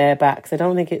cover their backs. I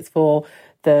don't think it's for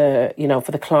the,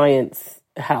 for the client's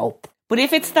help. But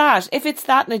if it's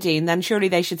that, Nadine, then surely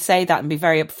they should say that and be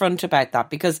very upfront about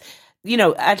that, because,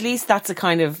 at least that's a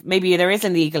kind of, maybe there is a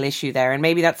legal issue there, and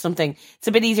maybe that's something, it's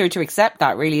a bit easier to accept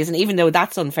that, really, isn't it? Even though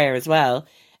that's unfair as well.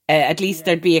 At least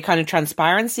there'd be a kind of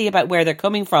transparency about where they're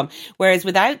coming from. Whereas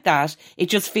without that, it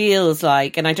just feels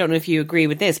like, and I don't know if you agree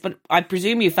with this, but I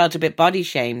presume you felt a bit body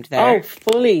shamed there. Oh,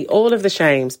 fully. All of the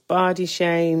shames. Body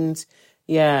shamed.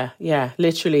 Yeah,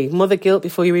 literally. Mother guilt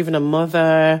before you're even a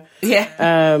mother.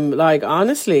 Yeah.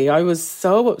 Honestly, I was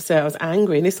so upset. I was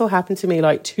angry. And this all happened to me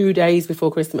 2 days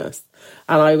before Christmas.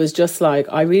 And I was just like,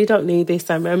 I really don't need this.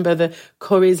 I remember the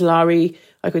Curry's lorry.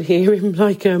 I could hear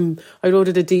him I'd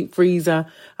ordered a deep freezer.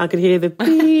 I could hear the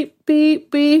beep, beep,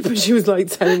 beep. And she was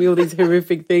telling me all these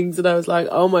horrific things. And I was like,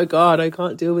 oh my God, I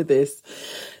can't deal with this.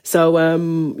 So,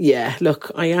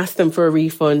 look, I asked them for a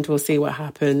refund. We'll see what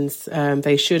happens.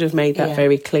 They should have made that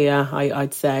very clear,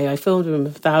 I'd say. I filled them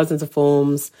with thousands of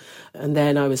forms. And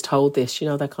then I was told this,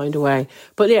 that kind of way.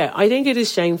 But yeah, I think it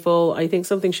is shameful. I think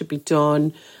something should be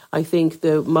done. I think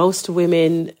that most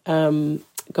women,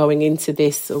 going into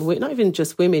this, or not even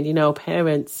just women,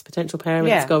 parents, potential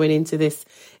parents going into this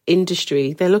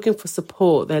industry, they're looking for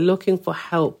support. They're looking for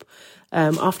help.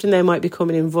 Often they might be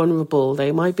coming in vulnerable.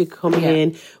 They might be coming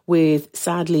in with,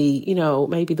 sadly,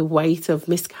 maybe the weight of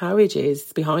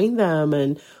miscarriages behind them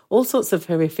and all sorts of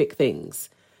horrific things.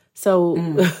 So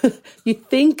you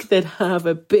think they'd have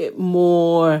a bit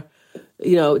more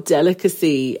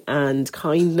delicacy and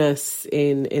kindness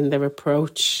in their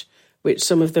approach, which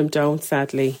some of them don't,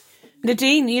 sadly.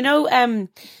 Nadine,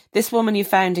 this woman you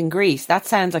found in Greece, that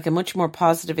sounds like a much more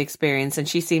positive experience, and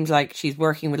she seems like she's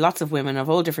working with lots of women of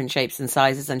all different shapes and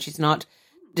sizes, and she's not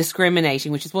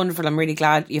discriminating, which is wonderful. I'm really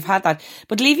glad you've had that.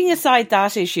 But leaving aside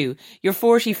that issue, you're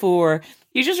 44.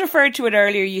 You just referred to it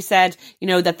earlier. You said,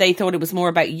 that they thought it was more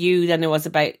about you than it was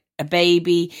about a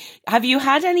baby. Have you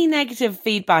had any negative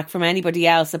feedback from anybody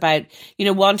else about,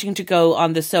 wanting to go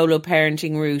on the solo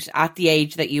parenting route at the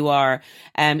age that you are?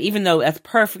 Even though that's a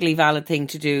perfectly valid thing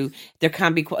to do, there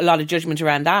can be a lot of judgment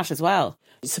around that as well.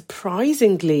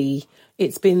 Surprisingly,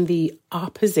 it's been the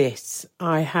opposite.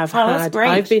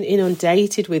 I've been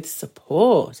inundated with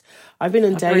support. I've been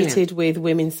inundated with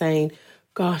women saying,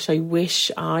 gosh, I wish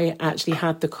I actually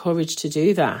had the courage to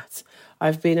do that.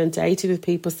 I've been inundated with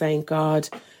people saying, God,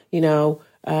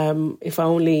 if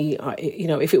only,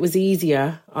 if it was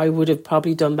easier, I would have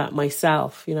probably done that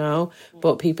myself,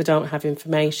 but people don't have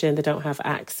information, they don't have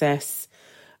access.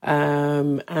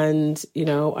 But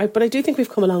I do think we've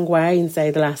come a long way in,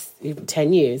 say, the last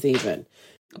 10 years even.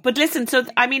 But listen,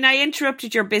 I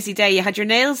interrupted your busy day. You had your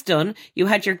nails done. You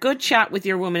had your good chat with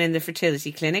your woman in the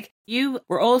fertility clinic. You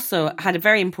had a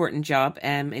very important job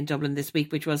in Dublin this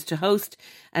week, which was to host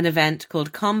an event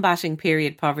called Combating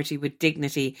Period Poverty with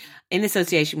Dignity in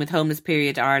association with Homeless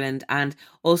Period Ireland and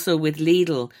also with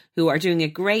Lidl, who are doing a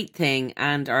great thing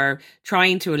and are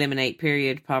trying to eliminate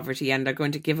period poverty, and are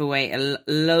going to give away a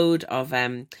load of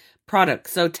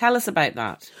products. So tell us about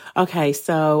that. Okay,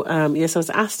 so so I was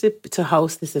asked to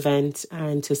host this event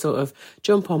and to sort of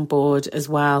jump on board, as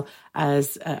well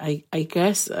as I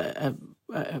guess a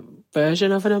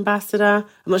version of an ambassador.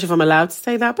 I'm not sure if I'm allowed to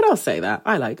say that, but I'll say that.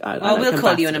 We'll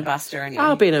call you an ambassador anyway.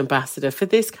 I'll be an ambassador for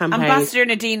this campaign. Ambassador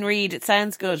Nadine Reid, it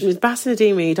sounds good. Ambassador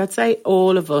Nadine Reid, I'd say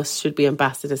all of us should be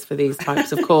ambassadors for these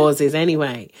types of causes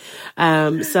anyway.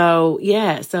 I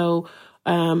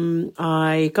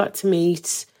got to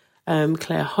meet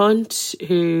Claire Hunt,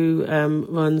 who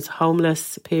runs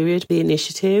Homeless Period, the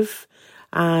initiative.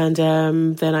 And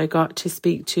then I got to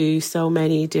speak to so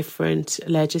many different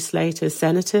legislators,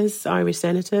 senators, Irish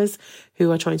senators,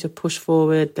 who are trying to push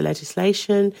forward the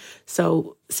legislation.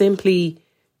 So simply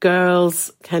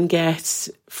girls can get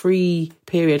free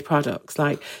period products.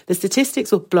 Like, the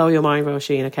statistics will blow your mind,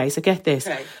 Roisin. Okay, so get this.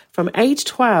 Okay. From age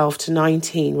 12 to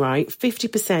 19, right,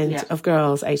 50% of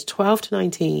girls aged 12 to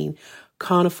 19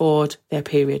 can't afford their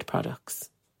period products.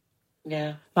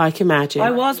 Yeah. Like, imagine. I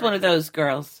was one of those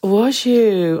girls. Was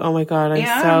you? Oh my God,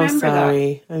 I'm so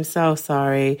sorry. I'm so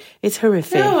sorry. It's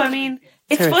horrific. No,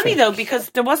 it's funny though, because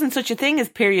there wasn't such a thing as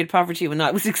period poverty when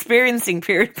I was experiencing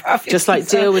period poverty. Just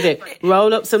deal with it.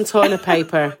 Roll up some toilet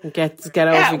paper and get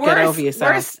over yourself.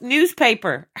 Worse,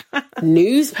 newspaper.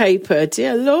 Newspaper,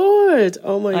 dear Lord.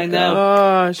 Oh my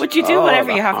gosh. But you do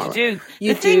whatever you have to do.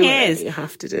 The thing is, you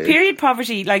have to do. Period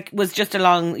poverty was just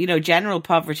along, general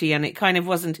poverty, and it kind of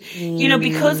wasn't,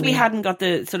 because we hadn't got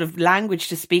the sort of language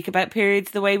to speak about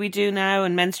periods the way we do now,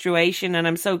 and menstruation, and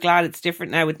I'm so glad it's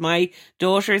different now with my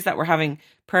daughters, that we're having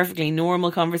perfectly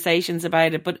normal conversations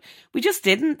about it, but we just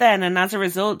didn't then, and as a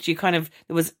result there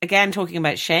was, again, talking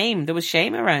about shame, there was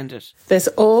shame around it. There's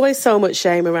always so much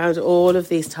shame around all of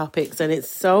these topics, and it's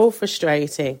so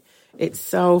frustrating. It's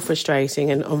so frustrating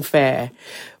and unfair.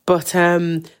 But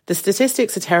the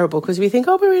statistics are terrible, because we think,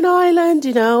 we're in Ireland,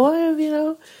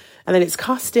 and then it's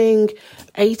costing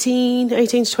 18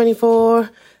 to 24,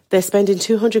 they're spending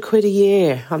 200 quid a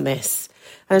year on this.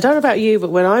 And I don't know about you, but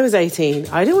when I was 18,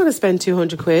 I didn't want to spend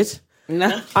 200 quid on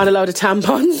a load of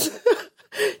tampons.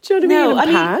 Do you know what I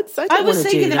mean? Pads. I was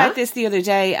thinking about this the other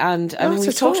day, and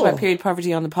we've talked about period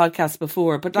poverty on the podcast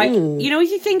before, but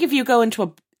you think if you go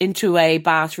into a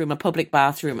bathroom, a public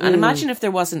bathroom, and imagine if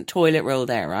there wasn't toilet roll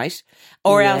there, right?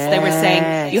 Or else they were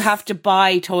saying you have to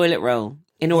buy toilet roll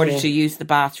in order to use the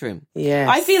bathroom. Yes.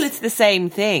 I feel it's the same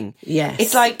thing. Yes.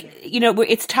 It's like,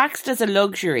 it's taxed as a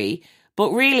luxury,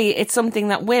 but really it's something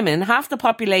that women, half the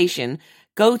population,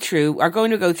 are going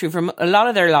to go through for a lot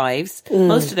of their lives,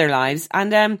 most of their lives,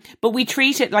 and but we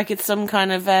treat it like it's some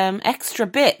kind of extra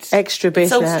bit. So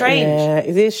strange. Yeah,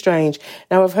 it is strange.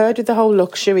 Now, I've heard with the whole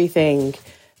luxury thing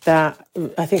that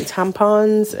I think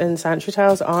tampons and sanitary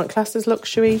towels aren't classed as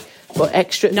luxury, but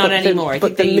extra. Not anymore. I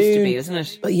think they used to be, isn't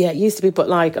it? But yeah, it used to be. But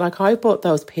like I bought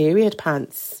those period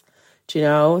pants. Do you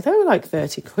know, they were like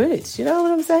 30 quid. Do you know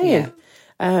what I'm saying? Yeah.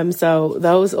 So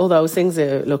all those things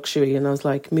are luxury, and those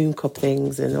like moon cup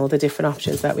things and all the different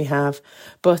options that we have.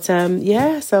 But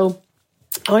so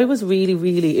I was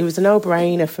really, it was a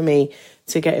no-brainer for me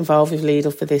to get involved with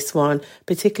Lidl for this one,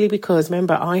 particularly because,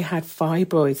 remember, I had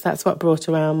fibroids. That's what brought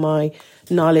around my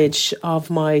knowledge of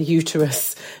my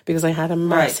uterus, because I had a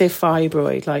massive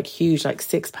fibroid, like huge, like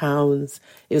 6 pounds.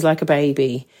 It was like a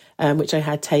baby, which I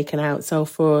had taken out. So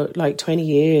for like 20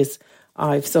 years,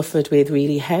 I've suffered with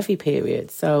really heavy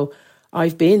periods. So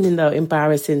I've been in the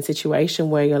embarrassing situation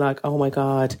where you're like, oh my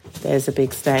God, there's a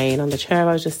big stain on the chair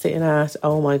I was just sitting at.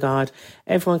 Oh my God,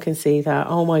 everyone can see that.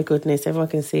 Oh my goodness, everyone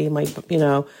can see my,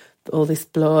 all this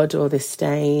blood or this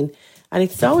stain. And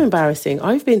it's so embarrassing.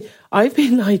 I've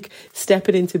been like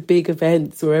stepping into big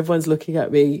events where everyone's looking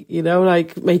at me,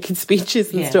 like making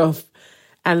speeches and stuff,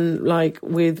 and like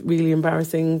with really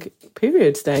embarrassing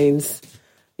period stains,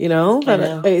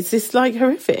 and it's just like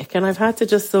horrific. And I've had to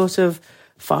just sort of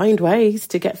find ways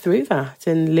to get through that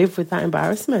and live with that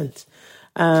embarrassment.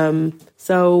 And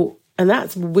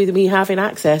that's with me having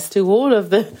access to all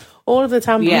of the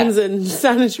tampons and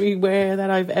sanitary wear that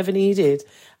I've ever needed,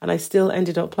 and I still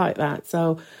ended up like that.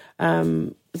 So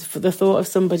for the thought of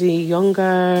somebody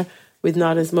younger with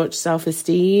not as much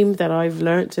self-esteem that I've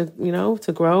learned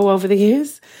to grow over the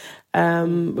years, it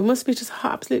must be just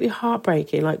absolutely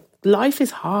heartbreaking. Like, life is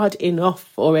hard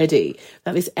enough already,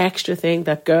 that this extra thing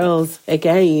that girls,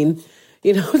 again,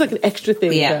 it's like an extra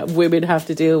thing that women have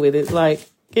to deal with. It's like,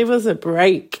 give us a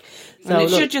break. So, and it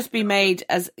should just be made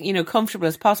as, comfortable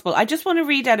as possible. I just want to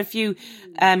read out a few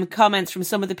comments from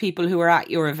some of the people who were at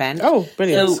your event. Oh,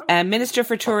 brilliant. So, Minister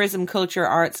for Tourism, Culture,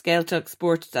 Arts, Gaeltacht,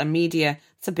 Sports and Media,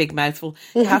 it's a big mouthful,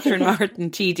 Catherine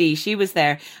Martin TD, she was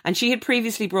there, and she had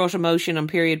previously brought a motion on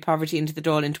period poverty into the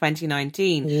Dáil in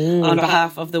 2019 on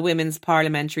behalf of the Women's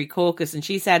Parliamentary Caucus, and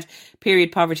she said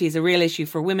period poverty is a real issue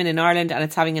for women in Ireland and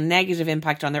it's having a negative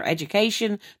impact on their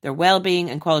education, their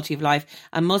well-being and quality of life,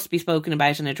 and must be spoken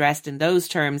about and addressed in those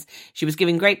terms. She was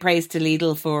giving great praise to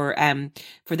Lidl for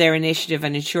their initiative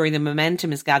and ensuring the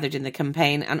momentum is gathered in the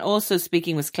campaign. And also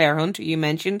speaking was Claire Hunt, who you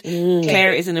mentioned.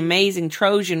 Claire is an amazing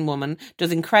Trojan woman,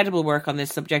 does incredible work on this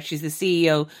subject. She's the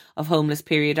CEO of Homeless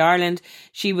Period Ireland.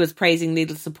 She was praising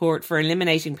Lidl's support for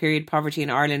eliminating period poverty in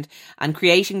Ireland and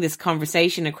creating this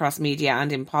conversation across media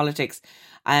and in politics,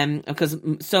 because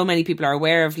so many people are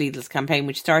aware of Lidl's campaign,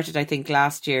 which started, I think,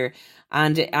 last year.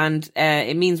 And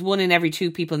it means 1 in every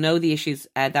 2 people know the issues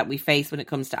that we face when it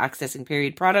comes to accessing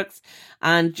period products.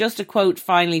 And just a quote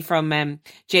finally from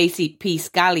JCP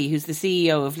Scally, who's the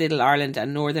CEO of Lidl Ireland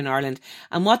and Northern Ireland.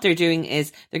 And what they're doing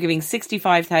is they're giving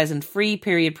 65,000 free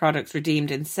period products redeemed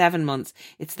in 7 months.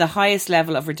 It's the highest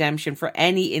level of redemption for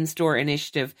any in-store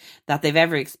initiative that they've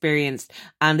ever experienced.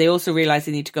 And they also realise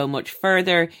they need to go much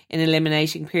further in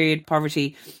eliminating period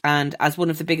poverty. And as one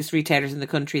of the biggest retailers in the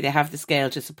country, they have the scale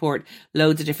to support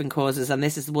loads of different causes, and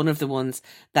this is one of the ones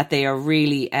that they are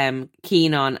really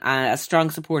keen on as strong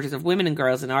supporters of women and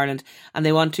girls in Ireland, and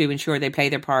they want to ensure they play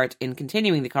their part in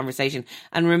continuing the conversation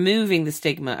and removing the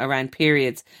stigma around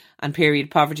periods and period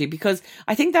poverty, because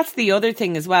I think that's the other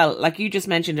thing as well, like you just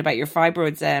mentioned about your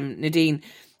fibroids, Nadine.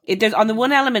 There's, on the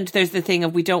one element, there's the thing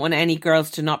of we don't want any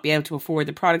girls to not be able to afford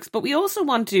the products, but we also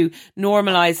want to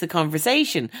normalise the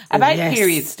conversation about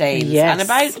period stains and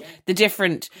about the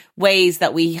different ways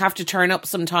that we have to turn up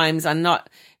sometimes and not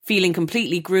feeling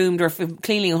completely groomed or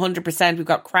cleaning 100%, we've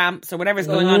got cramps or whatever's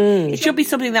going on. It should be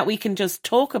something that we can just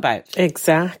talk about.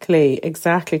 Exactly.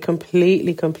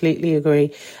 Completely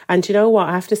agree. And you know what?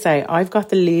 I have to say, I've got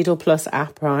the Lidl Plus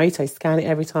app, right? I scan it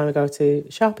every time I go to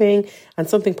shopping, and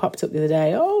something popped up the other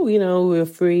day. Oh, a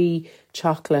free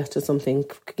chocolate or something,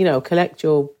 collect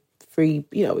your free,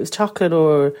 it was chocolate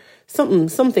or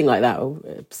something like that, or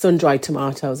sun-dried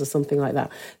tomatoes or something like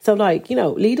that. So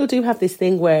Lidl do have this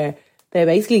thing where they're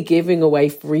basically giving away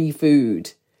free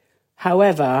food.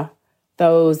 However,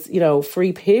 those,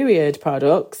 free period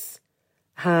products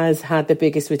has had the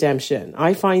biggest redemption.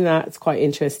 I find that's quite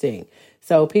interesting.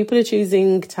 So people are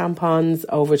choosing tampons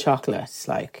over chocolate.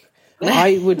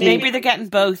 I would maybe they're getting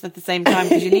both at the same time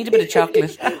because you need a bit of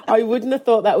chocolate. I wouldn't have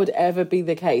thought that would ever be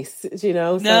the case, So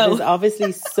No. There's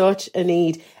obviously such a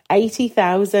need.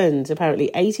 80,000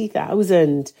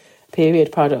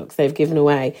 period products they've given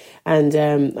away, and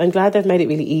I'm glad they've made it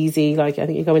really easy. I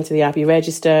think you go into the app, you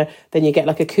register, then you get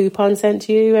a coupon sent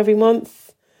to you every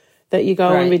month that you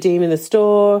go and redeem in the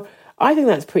store. I think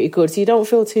that's pretty good, so you don't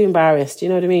feel too embarrassed, you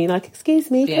know what I mean?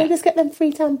 Excuse me, can I just get them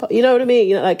free tampons? You know what I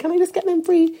mean? Can I just get them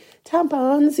free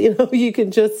tampons? You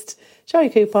can just show your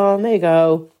coupon, there you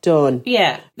go, done.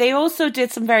 Yeah. They also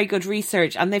did some very good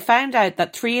research, and they found out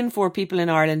that 3 in 4 people in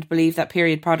Ireland believe that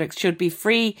period products should be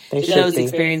free to those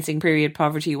experiencing period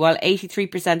poverty, while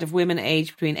 83% of women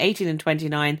aged between 18 and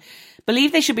 29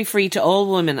 believe they should be free to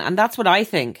all women, and that's what I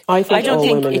think. I don't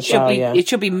think women it should well, be yeah. it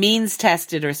should be means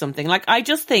tested or something. Like, I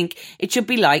just think it should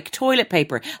be like toilet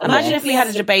paper. Imagine if we had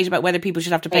a debate about whether people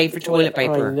should have to pay for toilet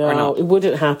paper or not. It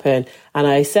wouldn't happen. And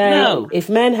I say, if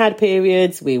men had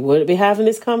periods, we wouldn't be having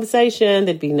this conversation.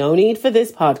 There'd be no need for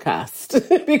this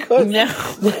podcast because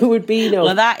there would be no.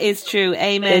 Well, that is true.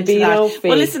 Amen to that. No fee,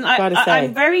 well, listen,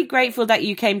 I'm very grateful that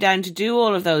you came down to do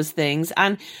all of those things.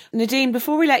 And Nadine,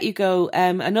 before we let you go,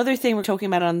 another thing we're talking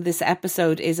about on this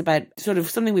episode is about sort of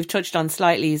something we've touched on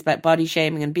slightly, is about body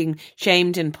shaming and being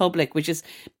shamed in public, which is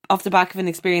off the back of an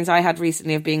experience I had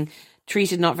recently of being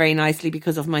treated not very nicely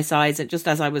because of my size, just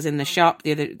as I was in the shop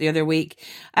the other week.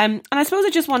 And I suppose I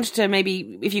just wanted to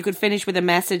maybe, if you could finish with a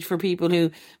message for people who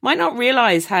might not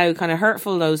realise how kind of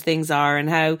hurtful those things are, and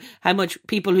how much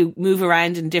people who move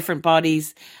around in different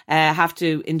bodies have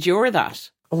to endure that.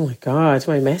 Oh my God,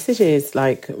 my message is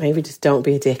like, maybe just don't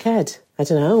be a dickhead. I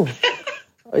don't know.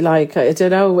 Like, I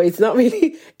don't know. It's not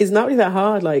really that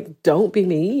hard. Like, don't be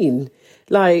mean.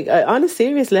 Like, on a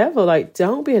serious level, like,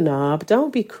 don't be a knob.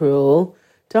 Don't be cruel.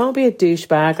 Don't be a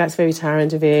douchebag. That's very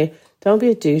Tarrant of here. Don't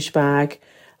be a douchebag.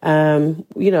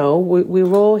 You know,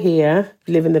 we're all here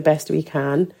living the best we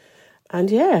can. And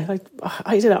yeah, like,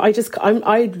 I don't know.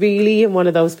 I really am one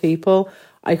of those people.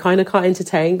 I kind of can't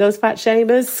entertain those fat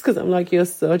shamers because I'm like, you're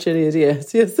such an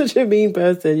idiot. You're such a mean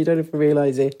person. You don't even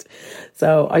realise it.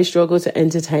 So I struggle to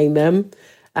entertain them.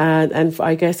 And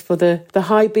I guess for the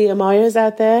high BMIers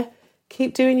out there,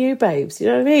 keep doing you, babes. You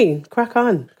know what I mean? Crack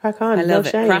on. I love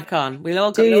it. Shame. Crack on. We'll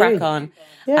all go crack on.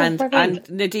 Yeah, and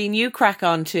Nadine, you crack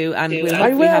on too. And we'll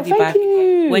hopefully have you back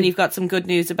when you've got some good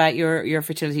news about your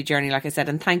fertility journey, like I said.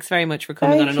 And thanks very much for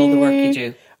coming on and all the work you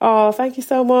do. Oh, thank you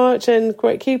so much. And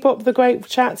keep up the great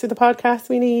chats with the podcast.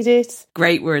 We need it.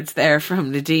 Great words there from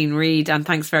Nadine Reid. And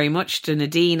thanks very much to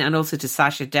Nadine and also to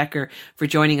Sacha Dekker for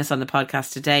joining us on the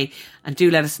podcast today. And do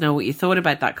let us know what you thought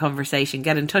about that conversation.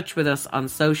 Get in touch with us on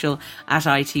social at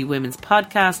IT Women's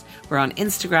Podcast. We're on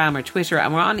Instagram or Twitter,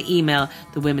 and we're on email,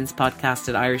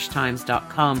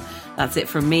 thewomenspodcast@irishtimes.com. That's it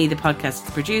from me. The podcast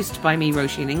is produced by me,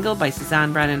 Roisin Ingle, by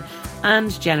Suzanne Brennan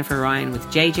and Jennifer Ryan, with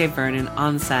JJ Vernon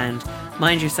on sound.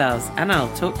 Mind yourselves, and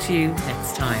I'll talk to you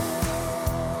next time.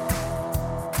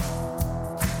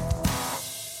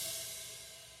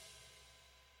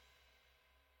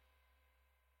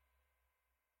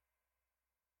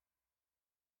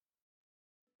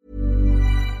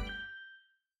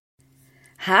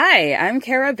 Hi, I'm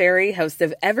Cara Berry, host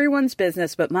of Everyone's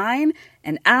Business But Mine,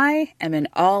 and I am an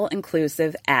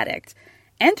all-inclusive addict.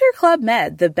 Enter Club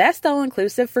Med, the best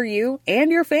all-inclusive for you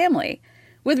and your family.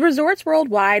 With resorts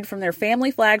worldwide, from their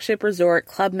family flagship resort,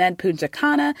 Club Med Punta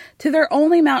Cana, to their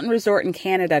only mountain resort in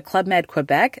Canada, Club Med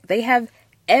Quebec, they have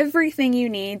everything you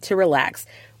need to relax.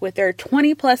 With their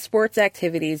 20-plus sports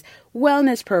activities,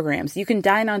 wellness programs, you can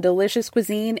dine on delicious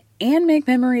cuisine and make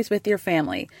memories with your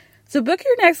family. So book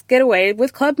your next getaway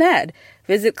with Club Med.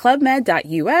 Visit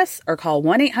clubmed.us or call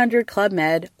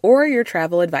 1-800-CLUB-MED or your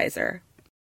travel advisor.